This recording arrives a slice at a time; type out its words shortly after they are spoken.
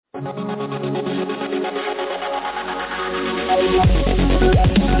Hello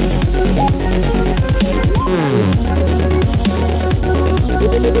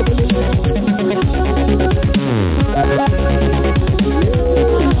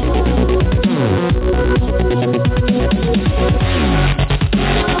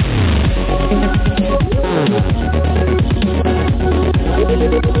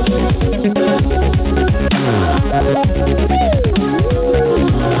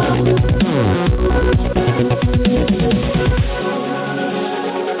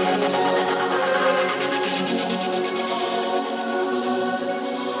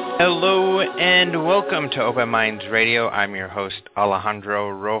and welcome to Open Minds Radio. I'm your host, Alejandro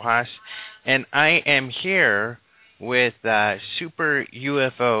Rojas, and I am here with super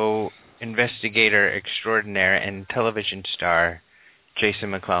UFO investigator extraordinaire and television star, Jason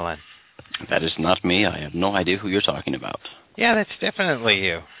McClellan. That is not me. I have no idea who you're talking about. Yeah, that's definitely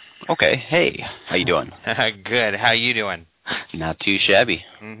you. Okay. Hey, how you doing? Good. How you doing? Not too shabby.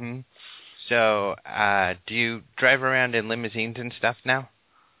 Mm-hmm. So, do you drive around in limousines and stuff now?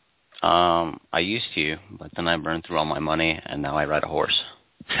 I used to, but then I burned through all my money, and now I ride a horse.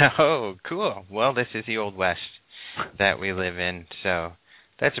 Oh, cool. Well, this is the Old West that we live in, so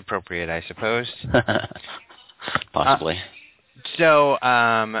that's appropriate, I suppose. Possibly. So,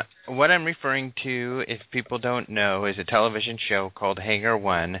 what I'm referring to, if people don't know, is a television show called Hangar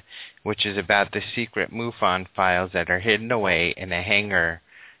 1, which is about the secret MUFON files that are hidden away in a hangar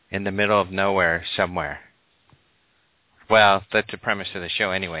in the middle of nowhere somewhere. Well, that's the premise of the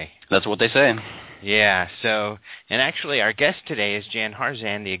show anyway. That's what they say. Yeah, so, and actually our guest today is Jan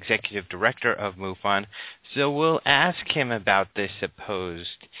Harzan, the executive director of MUFON, so we'll ask him about this supposed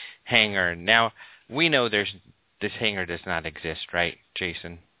hangar. Now, we know this hangar does not exist, right,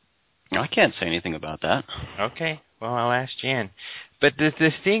 Jason? I can't say anything about that. Okay, well, I'll ask Jan. But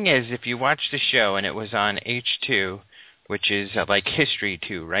the thing is, if you watch the show, and it was on H2, which is like History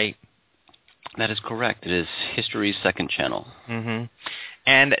 2, right? That is correct. It is History's second channel. Mm-hmm.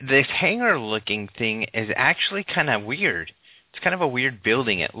 And this hangar-looking thing is actually kind of weird. It's kind of a weird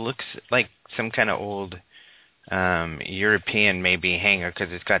building. It looks like some kind of old European maybe hangar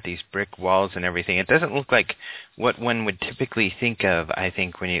because it's got these brick walls and everything. It doesn't look like what one would typically think of, I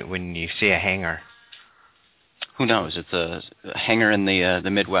think, when you see a hangar. Who knows? It's a hangar in the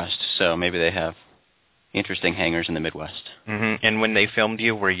Midwest, so maybe they have interesting hangars in the Midwest. Mm-hmm. And when they filmed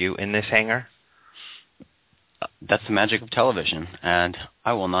you, were you in this hangar? That's the magic of television, and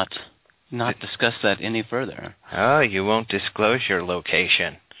I will not discuss that any further. Oh, you won't disclose your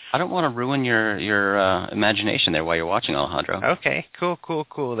location. I don't want to ruin your imagination there while you're watching, Alejandro. Okay,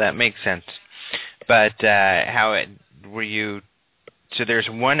 cool. That makes sense. But were you? So there's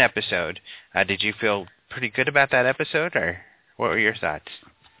one episode. Did you feel pretty good about that episode, or what were your thoughts?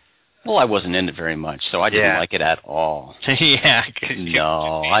 Well, I wasn't in it very much, so I didn't like it at all. Yeah.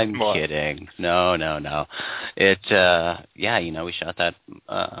 No, I'm kidding. No. It, we shot that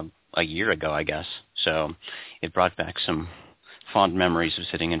a year ago, I guess. So it brought back some fond memories of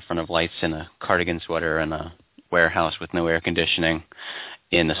sitting in front of lights in a cardigan sweater in a warehouse with no air conditioning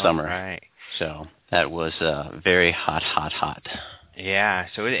in the summer. Right. So that was very hot. Yeah,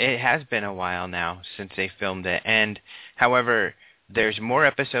 so it has been a while now since they filmed it. And, however, there's more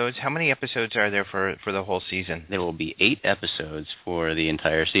episodes. How many episodes are there for the whole season? There will be 8 episodes for the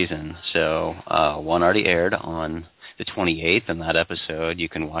entire season. So one already aired on the 28th, and that episode you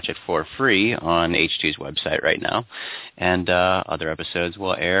can watch it for free on H2's website right now. And other episodes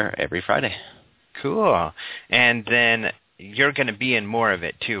will air every Friday. Cool. And then you're going to be in more of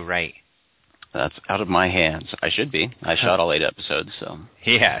it too, right? That's out of my hands. I should be. I shot all 8 episodes, so.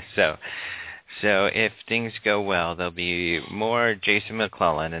 Yeah, so if things go well, there'll be more Jason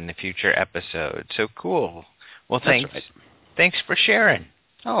McClellan in the future episodes. So cool. Well, thanks. That's right. Thanks for sharing.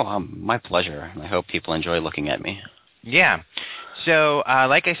 Oh, my pleasure. I hope people enjoy looking at me. Yeah. So,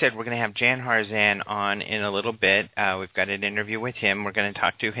 like I said, we're going to have Jan Harzan on in a little bit. We've got an interview with him. We're going to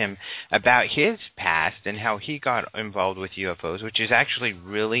talk to him about his past and how he got involved with UFOs, which is actually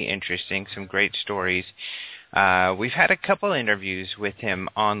really interesting, some great stories. We've had a couple interviews with him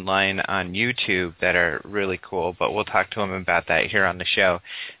online on YouTube that are really cool, but we'll talk to him about that here on the show.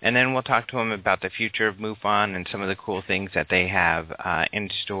 And then we'll talk to him about the future of MUFON and some of the cool things that they have in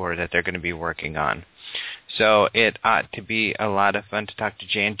store that they're going to be working on. So it ought to be a lot of fun to talk to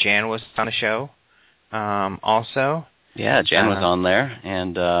Jan. Jan was on the show also. Yeah, Jan was on there,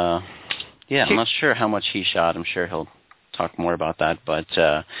 and I'm not sure how much he shot. I'm sure he'll talk more about that, but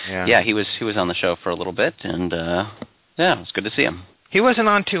he was on the show for a little bit, and it was good to see him. He wasn't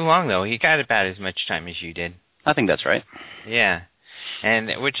on too long though. He got about as much time as you did. I think that's right. Yeah.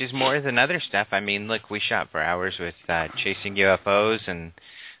 and which is more than other stuff. I mean, look, we shot for hours with chasing UFOs, and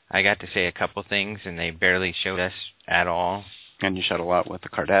I got to say a couple things, and they barely showed us at all. And you shot a lot with the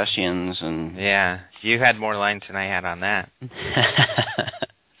Kardashians, and yeah, you had more lines than I had on that. So.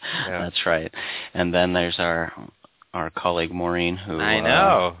 That's right. And then there's our colleague Maureen, who I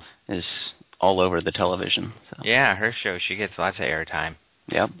know is all over the television. So. Yeah, her show, she gets lots of airtime.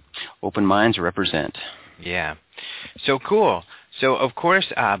 Yep. Open minds represent. Yeah. So cool. So, of course,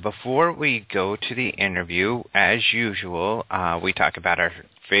 before we go to the interview, as usual, we talk about our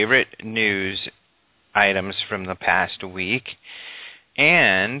favorite news items from the past week.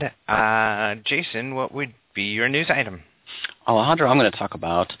 And, Jason, what would be your news item? Alejandro, I'm going to talk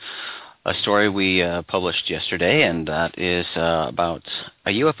about a story we published yesterday, and that is about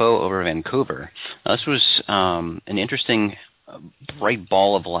a UFO over Vancouver. Now, this was an interesting bright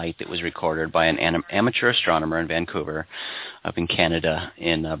ball of light that was recorded by an amateur astronomer in Vancouver, up in Canada,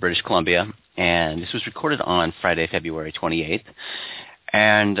 in British Columbia. And this was recorded on Friday, February 28th.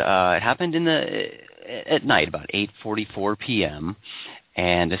 And it happened at night, about 8:44 p.m.,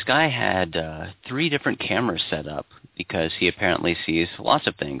 and this guy had 3 different cameras set up because he apparently sees lots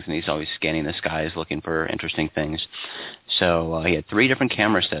of things, and he's always scanning the skies looking for interesting things. So he had 3 different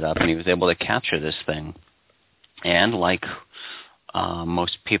cameras set up, and he was able to capture this thing. And like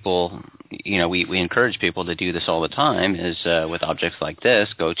most people, we encourage people to do this all the time, is with objects like this,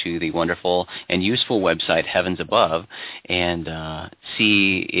 go to the wonderful and useful website Heavens Above and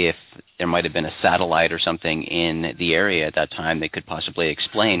see if there might have been a satellite or something in the area at that time that could possibly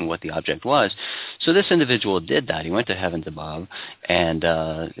explain what the object was. So this individual did that. He went to Heavens Above, and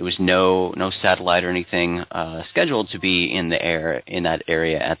there was no satellite or anything scheduled to be in the air in that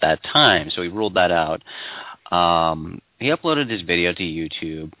area at that time. So he ruled that out. He uploaded his video to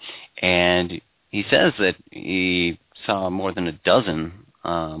YouTube, and he says that he saw more than a dozen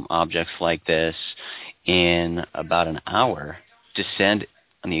objects like this in about an hour descend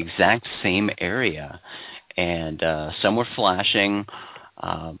on the exact same area, and some were flashing.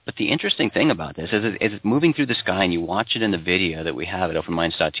 But the interesting thing about this is it's moving through the sky, and you watch it in the video that we have at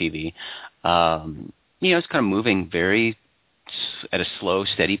openminds.tv. It's kind of moving at a slow,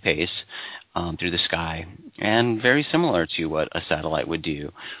 steady pace through the sky, and very similar to what a satellite would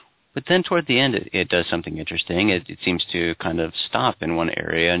do. But then toward the end, it does something interesting. It seems to kind of stop in one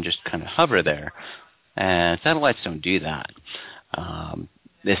area and just kind of hover there. And satellites don't do that.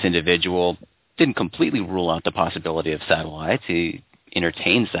 This individual didn't completely rule out the possibility of satellites. He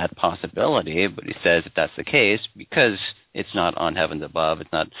entertains that possibility, but he says if that's the case, because it's not on Heavens Above,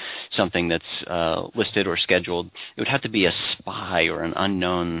 it's not something that's listed or scheduled, it would have to be a spy or an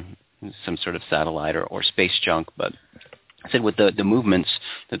unknown, some sort of satellite or space junk. But I said with the movements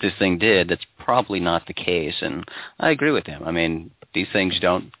that this thing did, that's probably not the case, and I agree with him. I mean, these things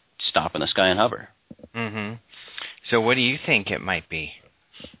don't stop in the sky and hover. Mm-hmm. So what do you think it might be?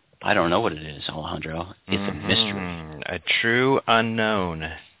 I don't know what it is, Alejandro. It's a mystery. A true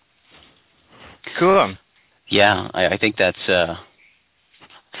unknown. Cool. Yeah, I think that's...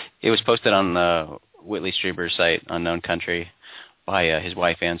 it was posted on Whitley Strieber's site, Unknown Country, by his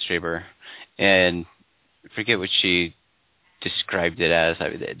wife, Ann Strieber. And I forget what she described it as.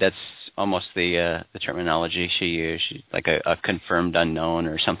 That's almost the terminology she used. Like a confirmed unknown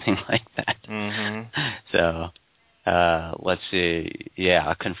or something like that. Mm-hmm. So... let's see.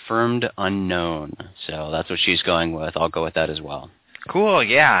 Yeah, a confirmed unknown. So that's what she's going with. I'll go with that as well. Cool,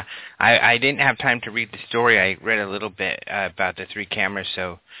 yeah. I didn't have time to read the story. I read a little bit about the 3 cameras,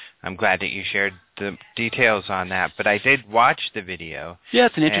 so I'm glad that you shared the details on that. But I did watch the video. Yeah,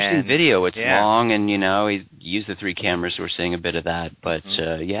 it's an interesting video. It's long, and, he used the 3 cameras, so we're seeing a bit of that. But,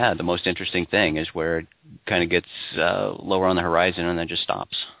 the most interesting thing is where it kind of gets lower on the horizon and then just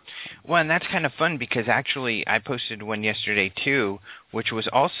stops. Well, and that's kind of fun because actually I posted one yesterday too, which was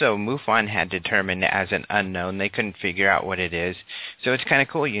also MUFON had determined as an unknown. They couldn't figure out what it is. So it's kind of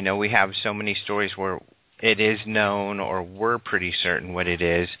cool. We have so many stories where it is known or we're pretty certain what it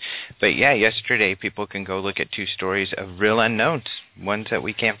is. But yeah, yesterday people can go look at 2 stories of real unknowns, ones that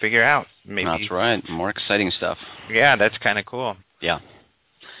we can't figure out. Maybe. That's right. More exciting stuff. Yeah, that's kind of cool. Yeah.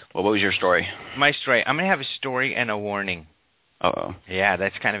 Well, what was your story? My story. I'm going to have a story and a warning. Uh-oh. Yeah,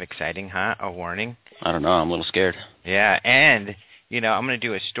 that's kind of exciting, huh? A warning. I don't know. I'm a little scared. Yeah, and, I'm going to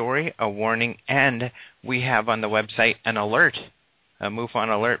do a story, a warning, and we have on the website an alert, a MUFON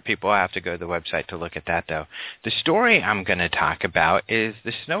alert. People have to go to the website to look at that, though. The story I'm going to talk about is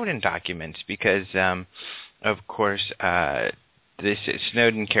the Snowden documents because, of course, this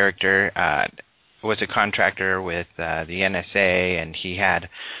Snowden character was a contractor with the NSA, and he had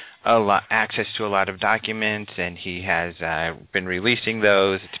access to a lot of documents, and he has been releasing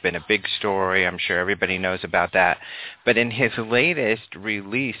those. It's been a big story. I'm sure everybody knows about that. But in his latest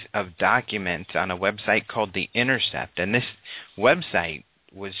release of documents on a website called The Intercept, and this website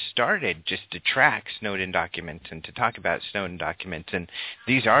was started just to track Snowden documents and to talk about Snowden documents. And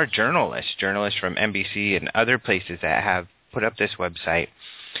these are journalists from NBC and other places that have put up this website.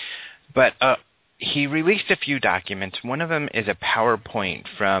 But he released a few documents. One of them is a PowerPoint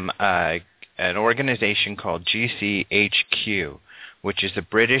from an organization called GCHQ, which is the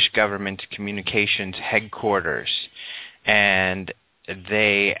British government's communications headquarters. And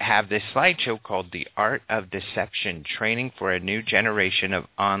they have this slideshow called The Art of Deception, Training for a New Generation of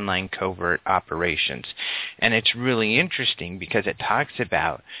Online Covert Operations. And it's really interesting because it talks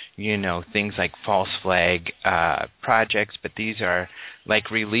about, things like false flag projects, but these are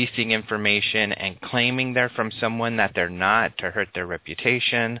like releasing information and claiming they're from someone that they're not to hurt their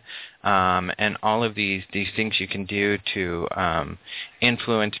reputation, and all of these things you can do to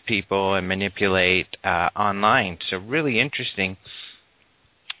influence people and manipulate online. So really interesting.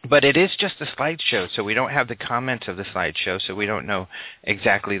 But it is just a slideshow, so we don't have the comments of the slideshow, so we don't know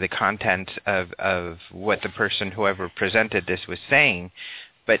exactly the content of what the person, whoever presented this, was saying.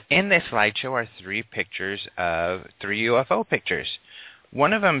 But in this slideshow are three UFO pictures.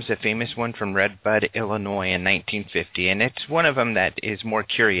 One of them is a famous one from Red Bud, Illinois in 1950, and it's one of them that is more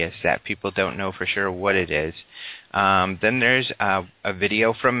curious, that people don't know for sure what it is. Then there's a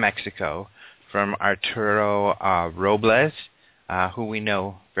video from Mexico, from Arturo Robles, who we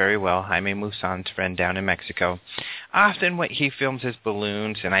know very well, Jaime Maussan's friend down in Mexico. Often what he films is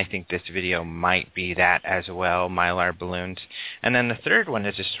balloons, and I think this video might be that as well, Mylar balloons. And then the third one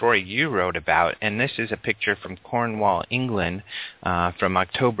is a story you wrote about, and this is a picture from Cornwall, England, from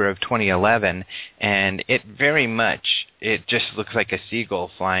October of 2011, and it just looks like a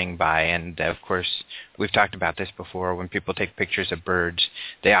seagull flying by. And of course, we've talked about this before. When people take pictures of birds,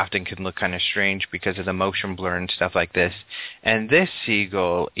 they often can look kind of strange because of the motion blur and stuff like this. And this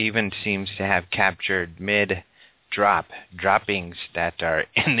seagull even seems to have captured droppings that are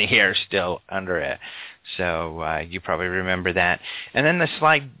in the air still under it. So you probably remember that. And then the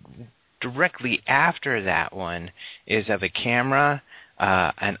slide directly after that one is of a camera,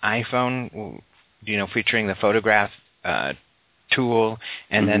 an iPhone, featuring the photograph tool,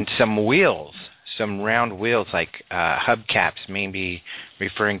 and then some wheels, some round wheels like hubcaps, maybe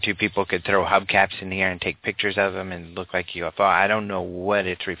referring to people could throw hubcaps in the air and take pictures of them and look like UFO. I don't know what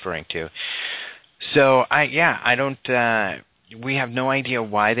it's referring to. So we have no idea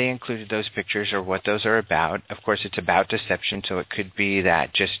why they included those pictures or what those are about. Of course, it's about deception, so it could be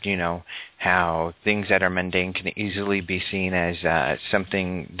that just, how things that are mundane can easily be seen as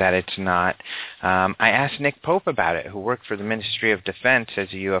something that it's not. I asked Nick Pope about it, who worked for the Ministry of Defense as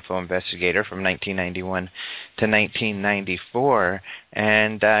a UFO investigator from 1991 to 1994,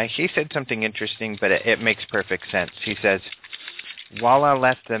 and he said something interesting, but it makes perfect sense. He says, "While I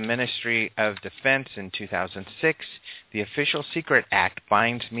left the Ministry of Defense in 2006, the Official Secret Act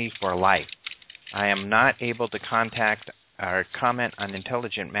binds me for life. I am not able to contact or comment on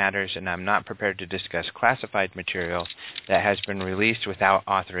intelligent matters, and I'm not prepared to discuss classified material that has been released without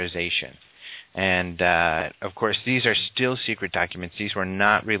authorization." And, of course, these are still secret documents. These were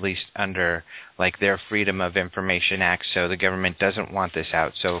not released under, their Freedom of Information Act, so the government doesn't want this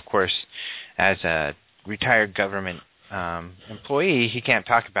out. So, of course, as a retired government employee, he can't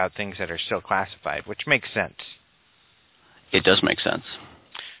talk about things that are still classified, which makes sense. It does make sense.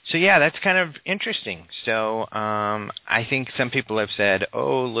 So yeah, that's kind of interesting. So I think some people have said,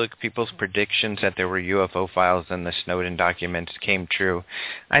 oh, look, people's predictions that there were UFO files in the Snowden documents came true.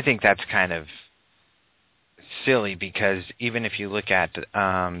 I think that's kind of silly because even if you look at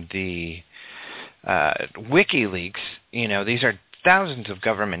the WikiLeaks, these are thousands of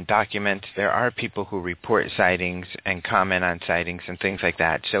government documents. There are people who report sightings and comment on sightings and things like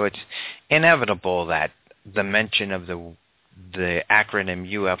that. So it's inevitable that the mention of the acronym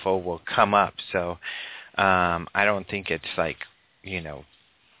UFO will come up. So I don't think it's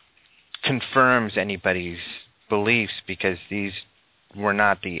confirms anybody's beliefs because these were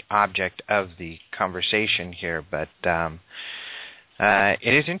not the object of the conversation here. But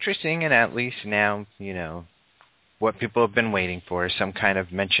it is interesting, and at least now, what people have been waiting for is some kind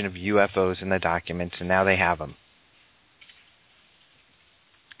of mention of UFOs in the documents, and now they have them.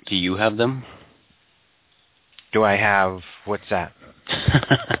 Do you have them? Do I have, what's that?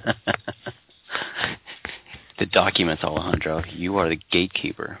 The documents, Alejandro. You are the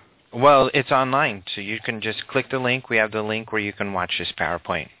gatekeeper. Well, it's online, so you can just click the link. We have the link where you can watch this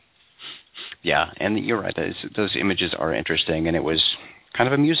PowerPoint. Yeah, and you're right. Those images are interesting, and it was kind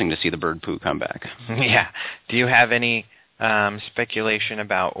of amusing to see the bird poo come back. Yeah. Do you have any speculation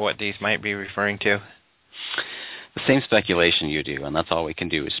about what these might be referring to? The same speculation you do, and that's all we can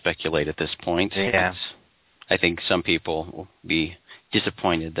do is speculate at this point. Yeah. I think some people will be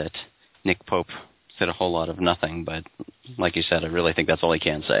disappointed that Nick Pope said a whole lot of nothing, but like you said, I really think that's all he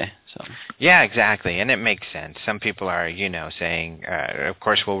can say. So. Yeah, exactly, and it makes sense. Some people are, saying, of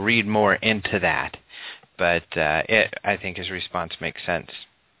course, we'll read more into that, but I think his response makes sense.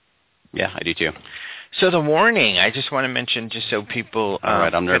 Yeah, I do too. So the warning, I just want to mention, just so people... All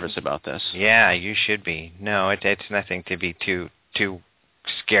right, I'm nervous about this. Yeah, you should be. No, it's nothing to be too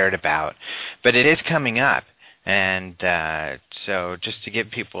scared about, but it is coming up. And so just to give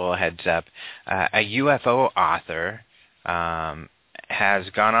people a heads up, a UFO author has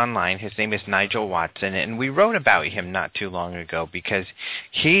gone online. His name is Nigel Watson, and we wrote about him not too long ago because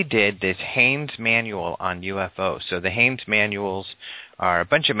he did this Haynes manual on UFOs. So the Haynes manuals are a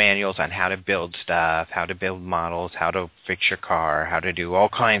bunch of manuals on how to build stuff, how to build models, how to fix your car, how to do all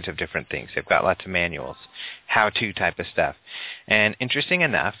kinds of different things. They've got lots of manuals, how-to type of stuff. And interesting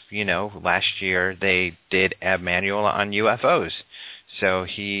enough, last year they did a manual on UFOs. So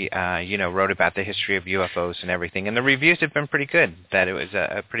he, wrote about the history of UFOs and everything. And the reviews have been pretty good, that it was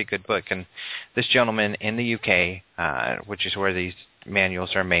a pretty good book. And this gentleman in the UK, which is where these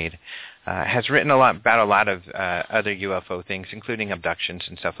manuals are made, has written about a lot of other UFO things, including abductions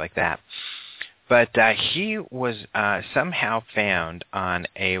and stuff like that. But he was somehow found on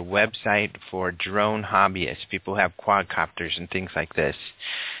a website for drone hobbyists, people who have quadcopters and things like this,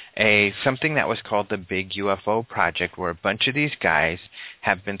 something that was called the Big UFO Project, where a bunch of these guys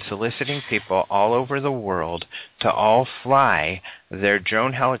have been soliciting people all over the world to all fly their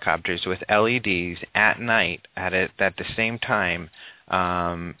drone helicopters with LEDs at night at the same time.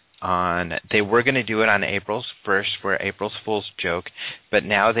 They were going to do it on April 1st for April's Fool's joke, but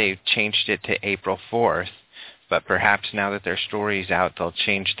now they've changed it to April 4th. But perhaps now that their story's out, they'll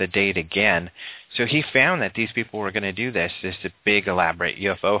change the date again. So he found that these people were going to do this big, elaborate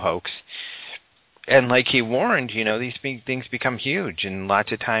UFO hoax. And like he warned, these big things become huge. And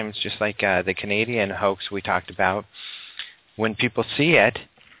lots of times, just like the Canadian hoax we talked about, when people see it,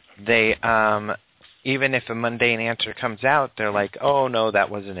 they, even if a mundane answer comes out, they're like, oh, no, that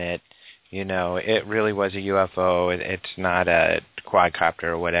wasn't it. It really was a UFO. It's not a quadcopter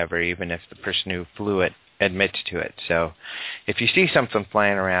or whatever, even if the person who flew it admits to it. So if you see something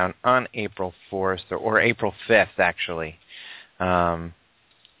flying around on April 4th or April 5th, actually,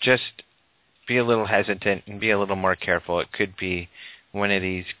 just be a little hesitant and be a little more careful. It could be one of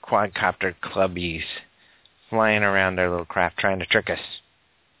these quadcopter clubbies flying around their little craft trying to trick us.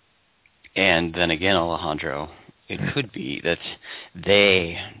 And then again, Alejandro, it could be that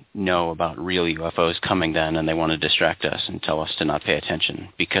they know about real UFOs coming then and they want to distract us and tell us to not pay attention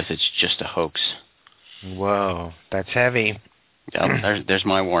because it's just a hoax. Whoa, that's heavy. Yeah, there's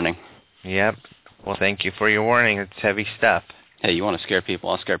my warning. Yep. Well, thank you for your warning. It's heavy stuff. Hey, you want to scare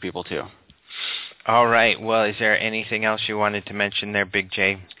people? I'll scare people too. All right. Well, is there anything else you wanted to mention there, Big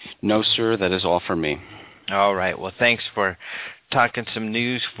J? No, sir. That is all for me. All right. Well, thanks for talking some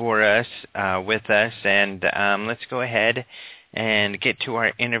news for us, with us. And let's go ahead and get to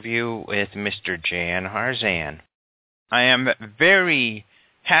our interview with Mr. Jan Harzan. I am very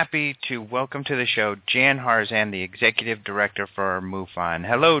happy to welcome to the show Jan Harzan, the Executive Director for MUFON.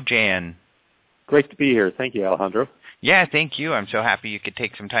 Hello, Jan. Great to be here. Thank you, Alejandro. Yeah, thank you. I'm so happy you could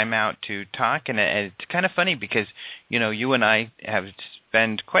take some time out to talk. And it's kind of funny because, you and I have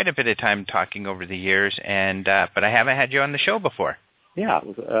spent quite a bit of time talking over the years, and but I haven't had you on the show before. Yeah, it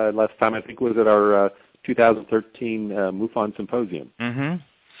was, last time I think was at our 2013 MUFON Symposium. Mm-hmm.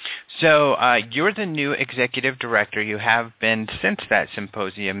 So you're the new executive director. You have been since that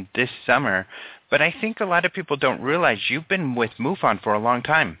symposium this summer, but I think a lot of people don't realize you've been with MUFON for a long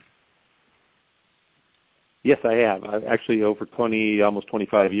time. Yes, I have. I've actually over almost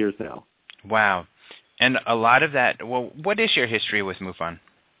 25 years now. Wow. And a lot of that, well, what is your history with MUFON?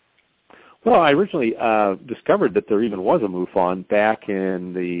 Well, I originally discovered that there even was a MUFON back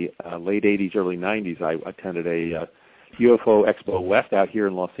in the late 80s, early 90s. I attended a UFO Expo West out here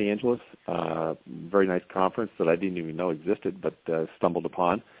in Los Angeles. Very nice conference that I didn't even know existed, but stumbled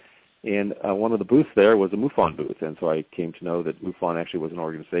upon. And one of the booths there was a MUFON booth, and so I came to know that MUFON actually was an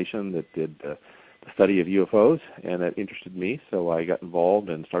organization that did the study of UFOs, and that interested me, so I got involved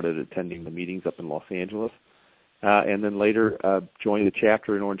and started attending the meetings up in Los Angeles, and then later joined the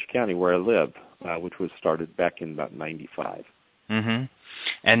chapter in Orange County where I live, which was started back in about 95. Mm-hmm.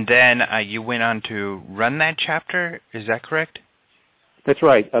 And then you went on to run that chapter, is that correct? That's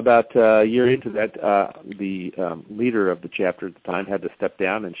right. About a year into that, the leader of the chapter at the time had to step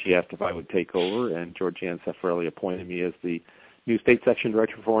down, and she asked if I would take over, and Georgianne Saffarelli appointed me as the new state section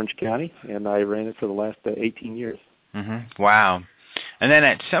director for Orange County, and I ran it for the last 18 years. Mm-hmm. Wow. And then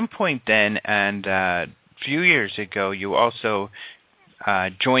at some point then, and a few years ago, you also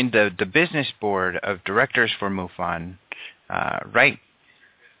joined the business board of directors for MUFON, right?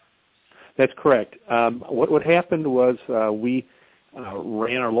 That's correct. What happened was we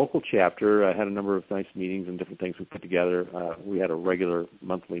ran our local chapter, had a number of nice meetings and different things we put together. We had a regular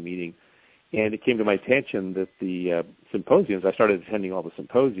monthly meeting. And it came to my attention that the symposiums, I started attending all the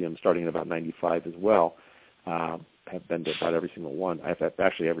symposiums starting in about 95 as well. I've been to about every single one. I've had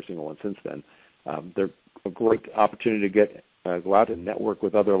actually every single one since then. They're a great opportunity to go out and network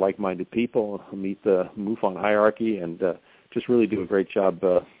with other like-minded people, meet the MUFON hierarchy, and just really do a great job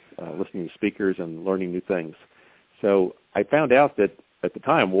listening to speakers and learning new things. So I found out that at the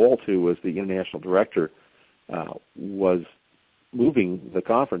time, Walt, who was the international director, was moving the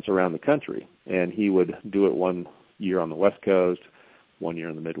conference around the country, and he would do it one year on the West Coast, 1 year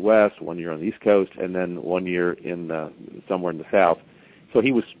in the Midwest, 1 year on the East Coast, and then 1 year in somewhere in the South. So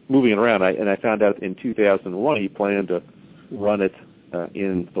he was moving it around, and I found out in 2001 he planned to run it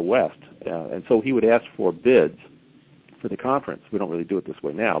in the West. And so he would ask for bids for the conference. We don't really do it this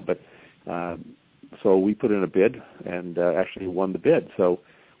way now, but so we put in a bid and actually won the bid. So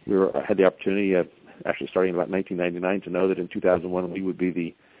we had the opportunity, actually starting in about 1999, to know that in 2001 we would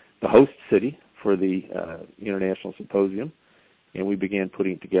be the host city for the International Symposium. And we began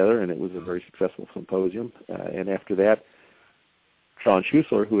putting it together, and it was a very successful symposium. And after that, Sean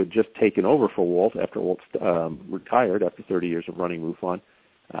Schuessler, who had just taken over for Walt after Walt retired after 30 years of running MUFON,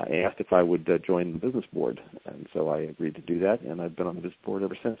 asked if I would join the business board. And so I agreed to do that, and I've been on the business board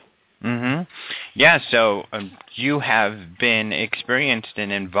ever since. Mm-hmm. Yeah, so you have been experienced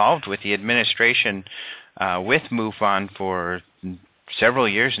and involved with the administration with MUFON for several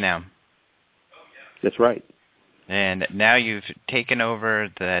years now. That's right. And now you've taken over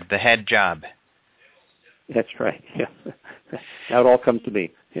the head job. That's right. Yeah. Now it all comes to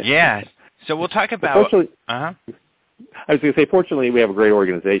me. Yeah. So we'll talk about... I was going to say, fortunately, we have a great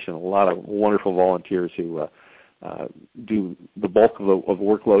organization, a lot of wonderful volunteers who do the bulk of the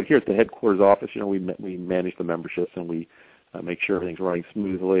workload. Here at the headquarters office, we manage the memberships, and we make sure everything's running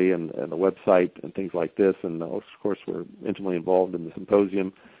smoothly, and the website and things like this. And, of course, we're intimately involved in the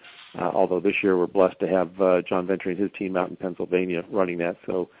symposium. Although this year we're blessed to have John Ventry and his team out in Pennsylvania running that,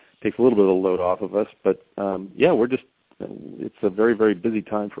 so it takes a little bit of the load off of us. But, it's a very, very busy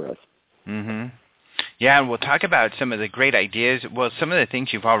time for us. Mm-hmm. Yeah, and we'll talk about some of the great ideas, some of the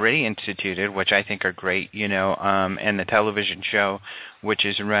things you've already instituted, which I think are great, and the television show, which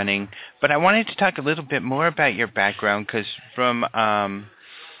is running. But I wanted to talk a little bit more about your background, because from our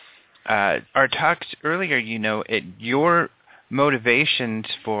talks earlier, your motivations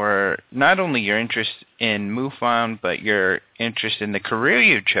for not only your interest in MUFON, but your interest in the career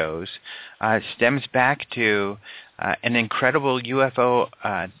you chose stems back to an incredible UFO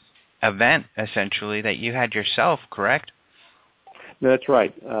event, essentially, that you had yourself, correct? That's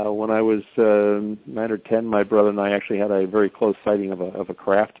right. When I was 9 or 10, my brother and I actually had a very close sighting of a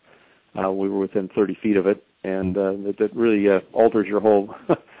craft. We were within 30 feet of it, and it really alters your whole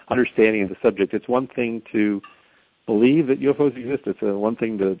understanding of the subject. It's one thing to believe that UFOs exist. It's one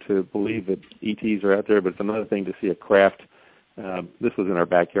thing to believe that ETs are out there, but it's another thing to see a craft. This was in our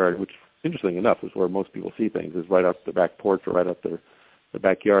backyard, which, interesting enough, is where most people see things, is right up the back porch or right up their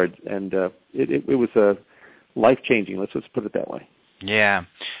backyard. And it was life-changing, let's just put it that way. Yeah.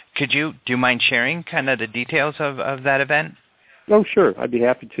 Do you mind sharing kind of the details of that event? Oh, sure. I'd be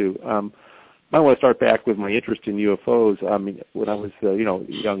happy to. I want to start back with my interest in UFOs. I mean, when I was,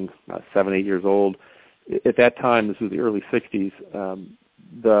 young, 7, 8 years old, at that time, this was the early 60s,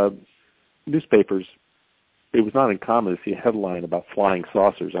 the newspapers, it was not uncommon to see a headline about flying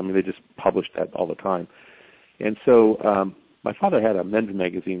saucers. I mean, they just published that all the time. And so my father had a men's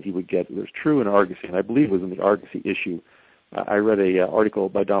magazine he would get. It was True and Argosy, and I believe it was in the Argosy issue. I read an article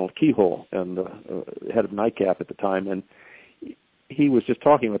by Donald Keyhole, and the head of NICAP at the time, and he was just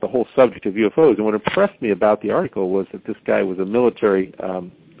talking about the whole subject of UFOs. And what impressed me about the article was that this guy was a military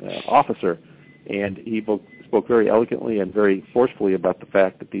officer, and he spoke very elegantly and very forcefully about the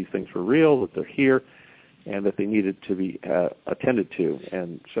fact that these things were real, that they're here, and that they needed to be attended to.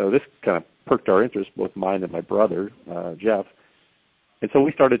 And so this kind of perked our interest, both mine and my brother, Jeff. And so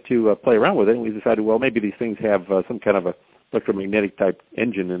we started to play around with it, and we decided, well, maybe these things have some kind of a electromagnetic type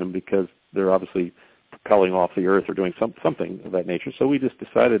engine in them, because they're obviously propelling off the Earth or doing something of that nature. So we just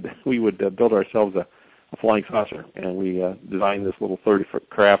decided we would build ourselves a flying saucer. And we designed this little 30-foot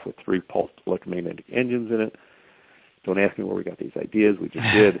craft with 3 pulsed electromagnetic engines in it. Don't ask me where we got these ideas. We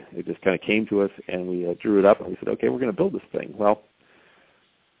just did. It just kind of came to us, and we drew it up, and we said, okay, we're going to build this thing. Well,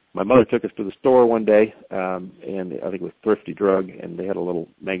 my mother took us to the store one day, and I think it was Thrifty Drug, and they had a little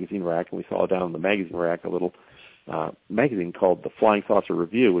magazine rack, and we saw down in the magazine rack a little magazine called The Flying Saucer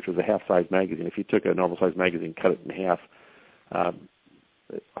Review, which was a half-size magazine. If you took a normal-size magazine, cut it in half,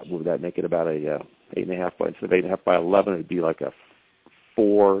 what would that make it? About a 8.5 by, instead of 8.5 by 11, it would be like a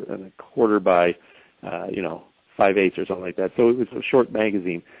 4 1/4 by, 5/8 or something like that. So it was a short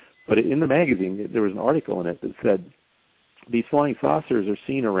magazine. But in the magazine, there was an article in it that said, these flying saucers are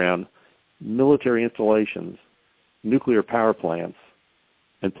seen around military installations, nuclear power plants,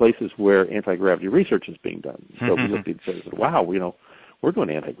 and places where anti-gravity research is being done. So we looked and said, wow, we're doing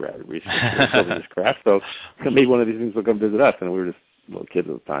anti-gravity research. We're building this craft, so maybe one of these things will come visit us. And we were just little kids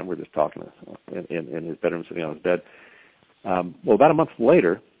at the time. We were just talking in his bedroom, sitting on his bed. Well, about a month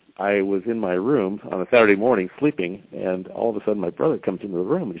later, I was in my room on a Saturday morning sleeping, and all of a sudden my brother comes into the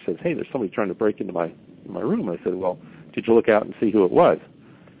room and he says, hey, there's somebody trying to break into my room. And I said, well, did you look out and see who it was?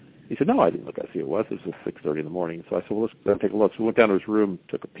 He said, no, I didn't look out and see who it was. It was 6:30 in the morning. So I said, well, let's take a look. So we went down to his room,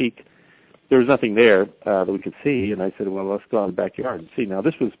 took a peek. There was nothing there that we could see, and I said, well, let's go out in the backyard and see. Now,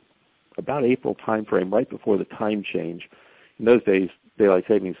 this was about April time frame, right before the time change. In those days, daylight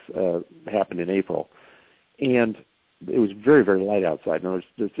savings happened in April. And it was very, very light outside. In other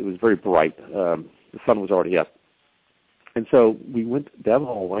words, it was very bright. The sun was already up. And so we went down the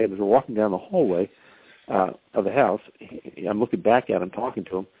hallway, and as we're walking down the hallway of the house, I'm looking back at him, talking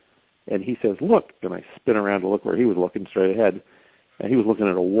to him, and he says, look. And I spin around to look where he was looking, straight ahead. And he was looking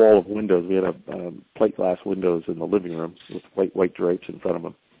at a wall of windows. We had plate glass windows in the living room with white drapes in front of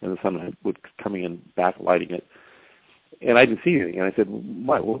them, and the sun was coming in, backlighting it. And I didn't see anything. And I said,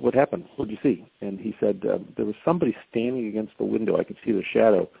 what happened? What did you see? And he said, there was somebody standing against the window. I could see the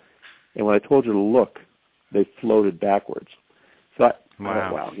shadow. And when I told you to look, they floated backwards. So I thought,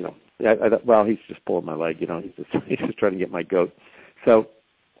 I thought, well, he's just pulling my leg. He's just trying to get my goat. So,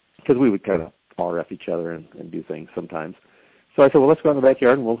 because we would kind of RF each other and do things sometimes. So I said, well, let's go in the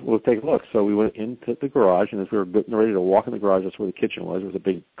backyard and we'll take a look. So we went into the garage, and as we were getting ready to walk in the garage, that's where the kitchen was. There was a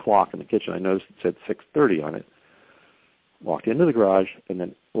big clock in the kitchen. I noticed it said 6:30 on it. Walked into the garage and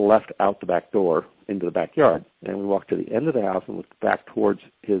then left out the back door into the backyard. And we walked to the end of the house and looked back towards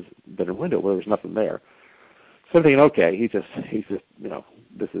his bedroom window where there was nothing there. So I'm thinking, okay, he's just,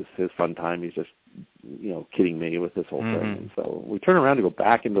 this is his fun time. He's just, kidding me with this whole thing. And so we turned around to go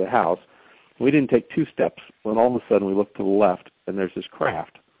back into the house. We didn't take 2 steps when all of a sudden we looked to the left, and there's this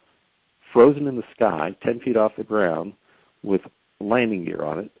craft frozen in the sky, 10 feet off the ground, with landing gear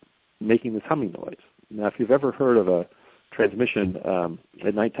on it, making this humming noise. Now, if you've ever heard of a transmission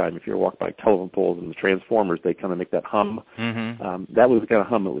at nighttime, if you walk by telephone poles and the transformers, they kind of make that hum. That was the kind of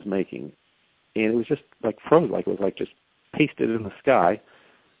hum it was making. And it was just like frozen, like it was like just pasted in the sky,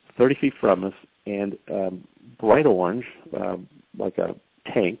 30 feet from us, and bright orange, like a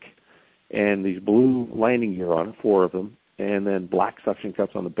tank, and these blue landing gear on it, 4 of them, and then black suction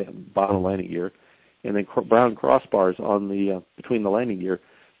cups on the bottom landing gear, and then brown crossbars on the between the landing gear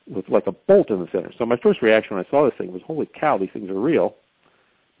with like a bolt in the center. So my first reaction when I saw this thing was, holy cow, these things are real.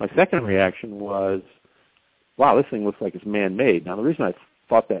 My second reaction was, wow, this thing looks like it's man-made. Now, the reason I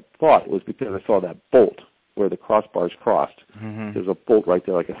thought that thought was because I saw that bolt where the crossbars crossed. There's a bolt right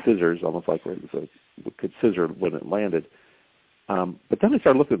there like a scissors, almost like where it could scissor when it landed. But then I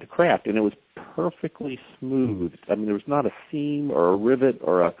started looking at the craft, and it was perfectly smooth. I mean, there was not a seam or a rivet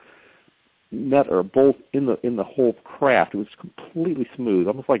or a nut or a bolt in the whole craft. It was completely smooth,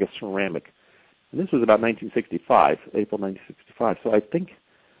 almost like a ceramic. And this was about 1965, April 1965. So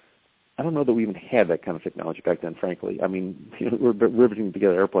I don't know that we even had that kind of technology back then, frankly. I mean, we were riveting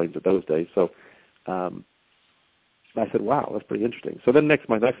together airplanes at those days. So I said, wow, that's pretty interesting. So then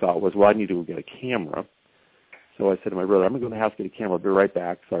my next thought was, well, I need to go get a camera. So I said to my brother, I'm going to go in the house, get a camera, I'll be right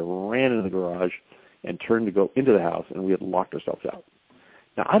back. So I ran into the garage and turned to go into the house, and we had locked ourselves out.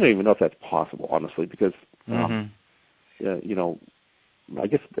 Now, I don't even know if that's possible, honestly, because, I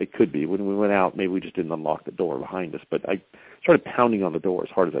guess it could be. When we went out, maybe we just didn't unlock the door behind us. But I started pounding on the door as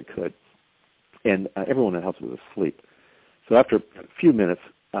hard as I could, and everyone in the house was asleep. So after a few minutes,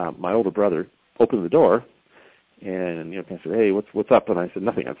 my older brother opened the door, and I said, "Hey, what's up?" And I said,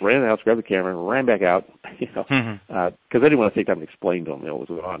 "Nothing." I ran in the house, grabbed the camera, and ran back out, because I didn't want to take time to explain to him what was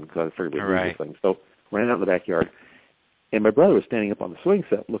going on, because I figured we'd do this thing. So ran out in the backyard, and my brother was standing up on the swing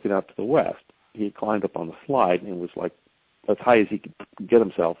set, looking out to the west. He had climbed up on the slide and was like as high as he could get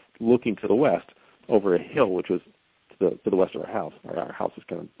himself, looking to the west over a hill, which was to the west of our house. Our house was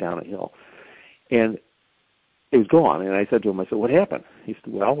kind of down a hill, and it was gone. And I said to him, I said, what happened? He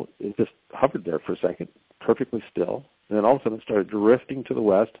said, well, it just hovered there for a second, perfectly still. And then all of a sudden it started drifting to the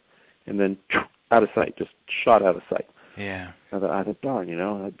west and then out of sight, just shot out of sight. Yeah. I thought, darn,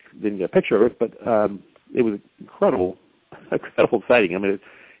 I didn't get a picture of it, but it was incredible sighting. I mean,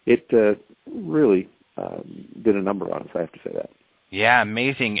 it really did a number on us, I have to say that. Yeah,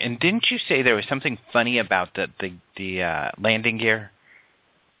 amazing. And didn't you say there was something funny about the landing gear?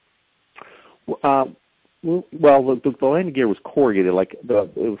 Well, the landing gear was corrugated, like it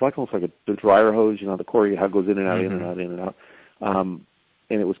was like almost like the dryer hose, the corrugated, how it goes in and out, in and out, in and out.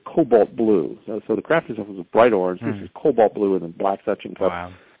 And it was cobalt blue. So the craft itself was bright orange. This was cobalt blue and then black suction cup.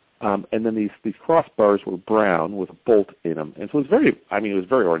 Wow. And then these crossbars were brown with a bolt in them. And so it was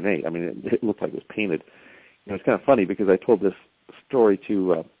very ornate. I mean, it looked like it was painted. It's kind of funny because I told this story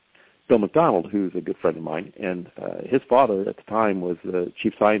to Bill McDonald, who's a good friend of mine, and his father at the time was the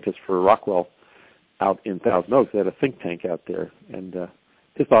chief scientist for Rockwell out in Thousand Oaks. They had a think tank out there, and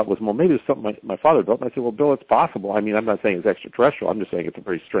his thought was, well, maybe it's something my father built. And I said, well, Bill, it's possible. I mean, I'm not saying it's extraterrestrial. I'm just saying it's a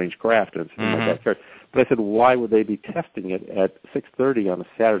very strange craft, and it's in my backyard. But I said, why would they be testing it at 6:30 on a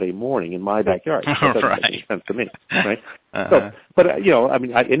Saturday morning in my backyard? That doesn't make any sense to me, right? So, but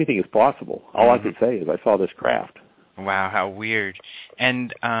anything is possible. All I can say is I saw this craft. Wow, how weird.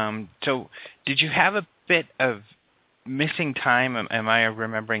 And so did you have a bit of missing time? Am I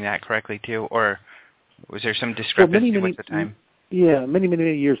remembering that correctly, too? Or was there some discrepancy with the time? Yeah, many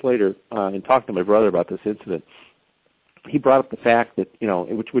years later, in talking to my brother about this incident, he brought up the fact that,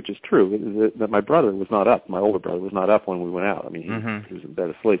 which is true, that my brother was not up. My older brother was not up when we went out. I mean, he was in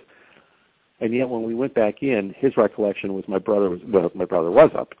bed asleep. And yet when we went back in, his recollection was my brother was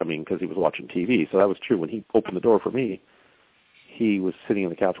up, because he was watching TV. So that was true. When he opened the door for me, he was sitting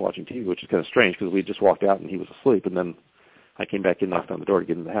on the couch watching TV, which is kind of strange because we just walked out and he was asleep. And then I came back in, knocked on the door to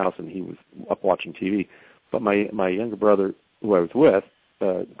get into the house, and he was up watching TV. But my younger brother, who I was with,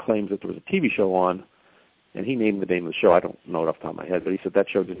 claims that there was a TV show on, and he named the name of the show. I don't know it off the top of my head, but he said that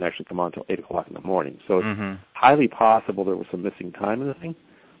show didn't actually come on until 8 o'clock in the morning. So it's highly possible there was some missing time in the thing.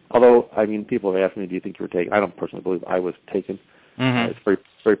 Although, people have asked me, do you think you were taken? I don't personally believe I was taken. It's very,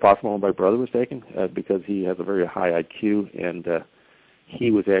 very possible my brother was taken because he has a very high IQ, and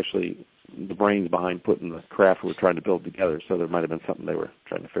he was actually the brains behind putting the craft we're trying to build together. So there might have been something they were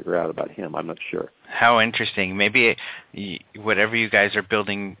trying to figure out about him. I'm not sure. How interesting. Maybe whatever you guys are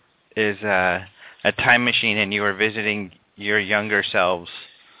building is a time machine, and you are visiting your younger selves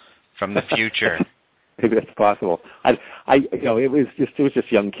from the future. Maybe that's possible. It was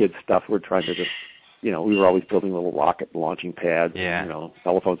just young kids stuff. We're trying to just, we were always building little rocket launching pads. Yeah. And,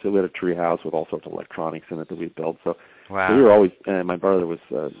 telephones. We had a tree house with all sorts of electronics in it that we built. So, wow. So we were always. My brother was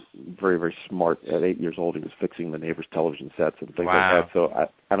very, very smart. At 8 years old, he was fixing the neighbors' television sets and things like that. So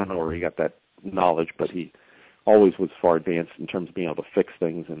I don't know where he got that knowledge, but he always was far advanced in terms of being able to fix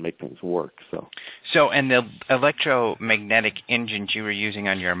things and make things work. So and the electromagnetic engines you were using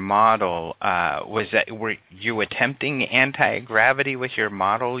on your model, were you attempting anti-gravity with your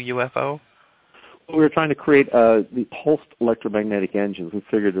model UFO? We were trying to create the pulsed electromagnetic engines. We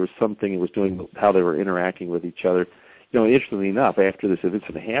figured there was something that was doing how they were interacting with each other. Interestingly enough, after this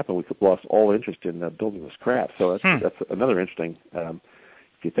incident happened, we lost all interest in building this craft. So that's another interesting.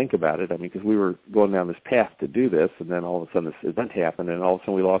 If you think about it, because we were going down this path to do this, and then all of a sudden this event happened, and all of a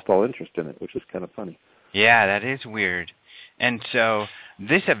sudden we lost all interest in it, which is kind of funny. Yeah, that is weird. And so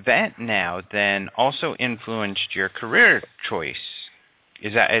this event now then also influenced your career choice.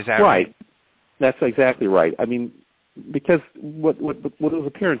 Is that right? That's exactly right. Because what was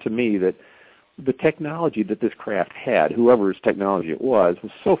apparent to me that the technology that this craft had, whoever's technology it was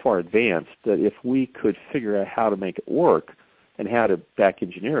so far advanced that if we could figure out how to make it work and how to back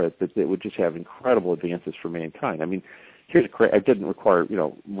engineer it, that it would just have incredible advances for mankind. Here's a craft. It didn't require,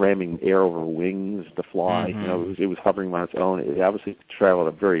 ramming air over wings to fly. It was hovering on its own. It obviously traveled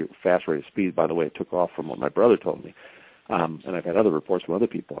at a very fast rate of speed. By the way, it took off from what my brother told me. And I've had other reports from other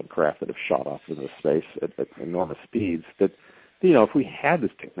people on craft that have shot off into space at enormous speeds. That, if we had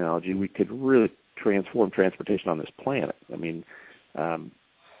this technology, we could really transform transportation on this planet.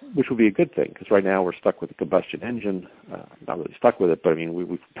 Which would be a good thing, because right now we're stuck with the combustion engine. Not really stuck with it, but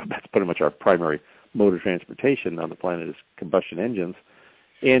that's pretty much our primary mode of transportation on the planet is combustion engines.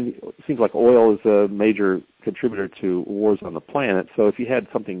 And it seems like oil is a major contributor to wars on the planet. So if you had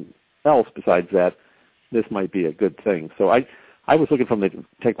something else besides that, this might be a good thing. So I was looking from the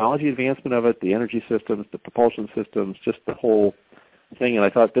technology advancement of it, the energy systems, the propulsion systems, just the whole thing, and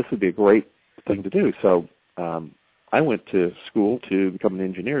I thought this would be a great thing to do. So I went to school to become an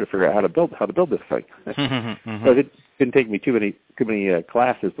engineer to figure out how to build this thing. So it didn't take me too many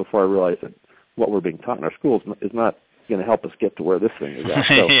classes before I realized that what we're being taught in our schools is not going to help us get to where this thing is at.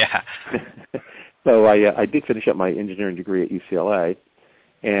 So, yeah. So I did finish up my engineering degree at UCLA,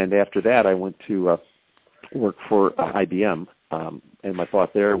 and after that I went to work for IBM. And my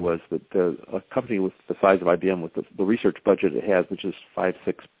thought there was that a company with the size of IBM, with the research budget it has, which is $5-6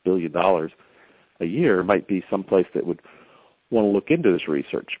 billion a year, might be someplace that would want to look into this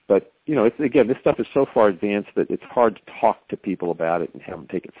research. But, again, this stuff is so far advanced that it's hard to talk to people about it and have them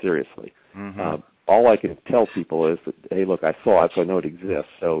take it seriously. Mm-hmm. All I can tell people is that, hey, look, I saw it, so I know it exists.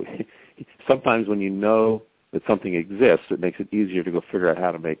 So sometimes when you know that something exists, it makes it easier to go figure out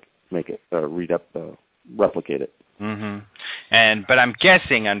how to make it, replicate it. Mm-hmm. But I'm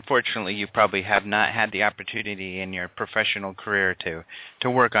guessing, unfortunately, you probably have not had the opportunity in your professional career to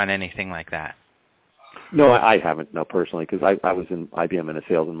work on anything like that. No, I haven't, no, personally, because I was in IBM in a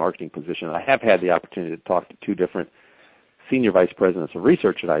sales and marketing position. I have had the opportunity to talk to two different senior vice presidents of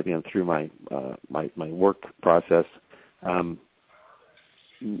research at IBM through my work process. The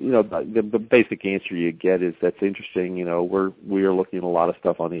basic answer you get is that's interesting. We are looking at a lot of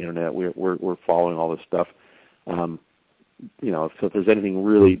stuff on the internet. We're following all this stuff. So if there's anything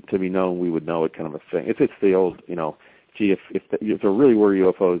really to be known, we would know it, kind of a thing. It's the old, gee, if there really were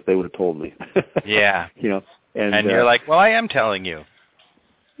UFOs, they would have told me. Yeah. And you're like, well, I am telling you.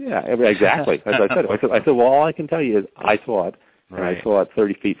 Yeah, exactly. As I said, well, all I can tell you is I saw it, and I saw it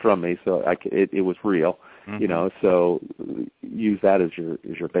 30 feet from me, so it was real. Mm-hmm. So use that as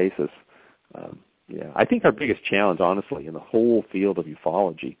your basis. I think our biggest challenge, honestly, in the whole field of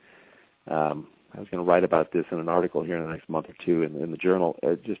ufology, I was going to write about this in an article here in the next month or two in the journal.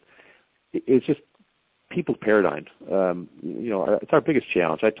 It's just people's paradigms. It's our biggest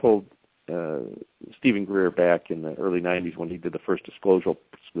challenge. I told Stephen Greer back in the early 90s when he did the first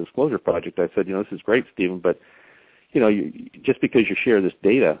disclosure project, I said, this is great, Stephen, but just because you share this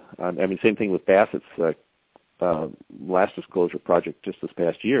data, same thing with Bassett's last disclosure project just this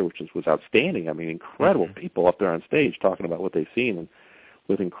past year, which was outstanding. Incredible people up there on stage talking about what they've seen and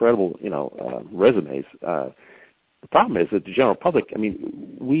with incredible, resumes. The problem is that the general public,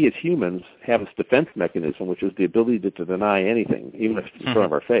 we as humans have this defense mechanism, which is the ability to deny anything, even if it's in front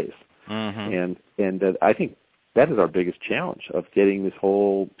of our face. Mm-hmm. And I think that is our biggest challenge of getting this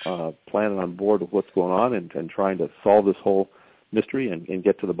whole planet on board with what's going on and trying to solve this whole mystery and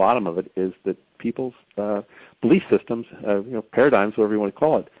get to the bottom of it, is that people's belief systems, paradigms, whatever you want to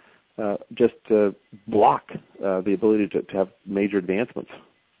call it, just block the ability to have major advancements.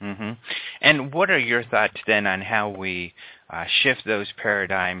 Mm-hmm. And what are your thoughts then on how we shift those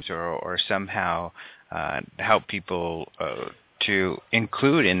paradigms or somehow help people to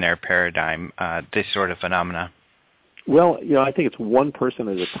include in their paradigm this sort of phenomena? Well, I think it's one person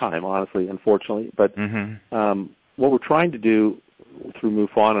at a time, honestly, unfortunately. But what we're trying to do through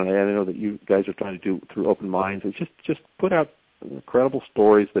MUFON, and I know that you guys are trying to do through Open Minds, is just put out credible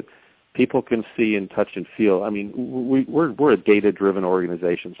stories that people can see and touch and feel. We're a data-driven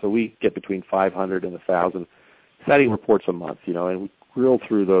organization, so we get between 500 and 1,000 sighting reports a month, and we grill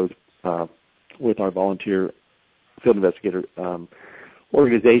through those with our volunteer field investigator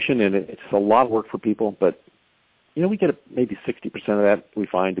organization, and it's a lot of work for people, but we get maybe 60% of that we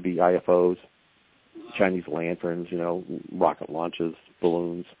find to be IFOs, Chinese lanterns, rocket launches,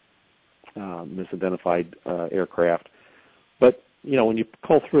 balloons, misidentified aircraft. But, when you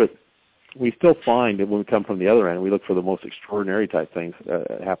cull through it, we still find that when we come from the other end, we look for the most extraordinary type things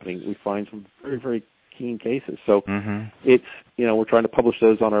happening. We find some very, very keen cases. So it's, we're trying to publish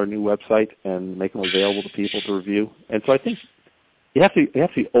those on our new website and make them available to people to review. And so I think you have to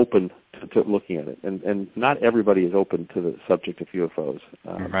be open to looking at it. And not everybody is open to the subject of UFOs.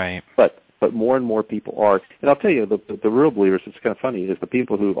 Right. But more and more people are. And I'll tell you, the real believers, it's kind of funny, is the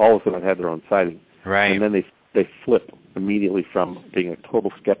people who all of a sudden had their own sighting. Right. And then they flip immediately from being a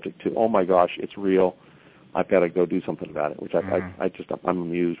total skeptic to, oh my gosh, it's real, I've got to go do something about it, which I'm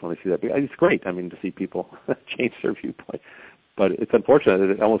amused when I see that. It's great, to see people change their viewpoint. But it's unfortunate that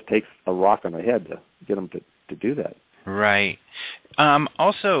it almost takes a rock on the head to get them to do that. Right.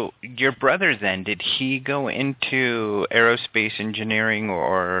 Also, your brother then, did he go into aerospace engineering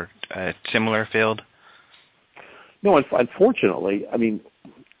or a similar field? No, unfortunately,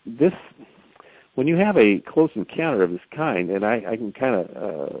 this, when you have a close encounter of this kind, and I can kind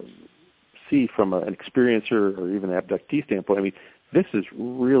of see from an experiencer or even an abductee standpoint, this is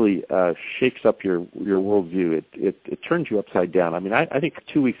really shakes up your worldview. It turns you upside down. I think for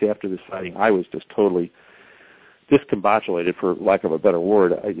 2 weeks after this sighting, I was just totally discombobulated, for lack of a better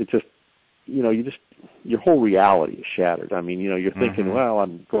word. It just, your whole reality is shattered. You're thinking, well,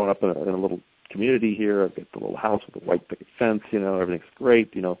 I'm growing up in a little community here. I've got the little house with the white picket fence. Everything's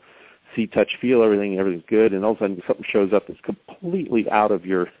great. see, touch, feel everything's good, and all of a sudden something shows up that's completely out of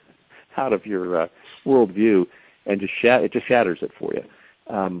your worldview, and it just shatters it for you.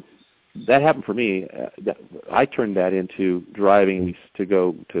 That happened for me. I turned that into driving to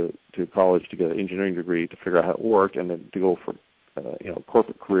go to college to get an engineering degree to figure out how it worked, and then to go for a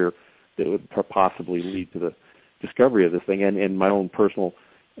corporate career that would possibly lead to the discovery of this thing, and my own personal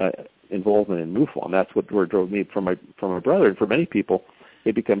involvement in MUFON. That's what drove me from my brother, and for many people,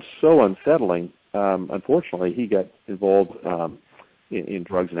 it becomes so unsettling. Unfortunately, he got involved in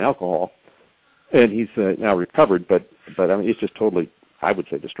drugs and alcohol, and he's now recovered. But I mean, it's just totally, I would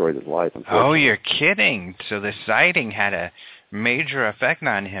say, destroyed his life. Oh, you're kidding! So the sighting had a major effect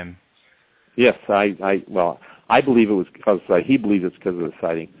on him. Yes, I believe it was because he believes it's because of the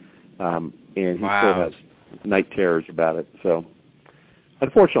sighting, and he still has night terrors about it. So,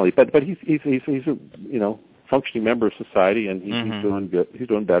 unfortunately, but he's a functioning member of society, and he's doing good. He's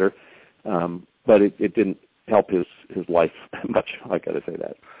doing better, but it didn't help his life much. I got to say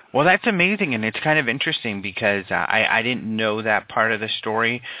that. Well, that's amazing, and it's kind of interesting because I didn't know that part of the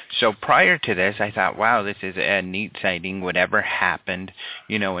story. So prior to this, I thought, wow, this is a neat sighting. Whatever happened,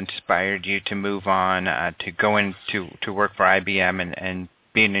 inspired you to move on, to go to work for IBM and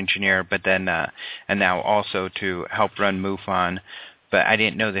be an engineer, but then and now also to help run MUFON. But I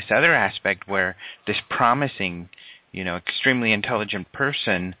didn't know this other aspect where this promising, extremely intelligent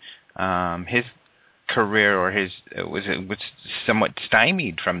person, his career or was somewhat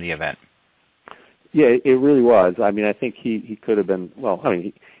stymied from the event. Yeah, it really was. I mean, I think he could have been. Well, I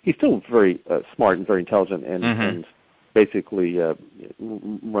mean, he's still very smart and very intelligent, and basically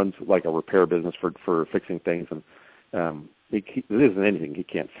runs like a repair business for fixing things. And there isn't anything he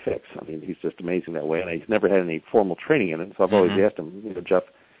can't fix. I mean, he's just amazing that way. And he's never had any formal training in it. So I've always asked him, Jeff,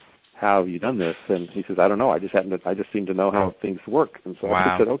 how have you done this? And he says, I don't know. I just seem to know how things work. And so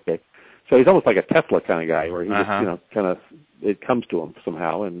I said, okay. So he's almost like a Tesla kind of guy, where he just, kind of, it comes to him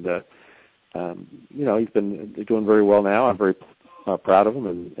somehow. And, he's been doing very well now. I'm very proud of him.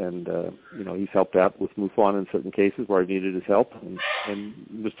 And he's helped out with MUFON in certain cases where I needed his help. And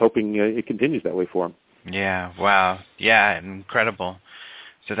just hoping it continues that way for him. Yeah, wow. Yeah, incredible.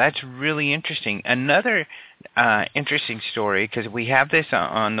 So that's really interesting. Another interesting story, because we have this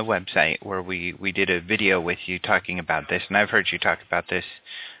on the website where we did a video with you talking about this, and I've heard you talk about this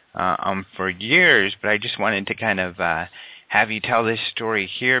for years, but I just wanted to kind of have you tell this story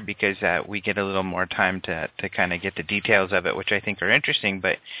here because we get a little more time to kind of get the details of it, which I think are interesting.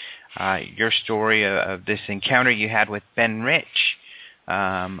 But your story of this encounter you had with Ben Rich.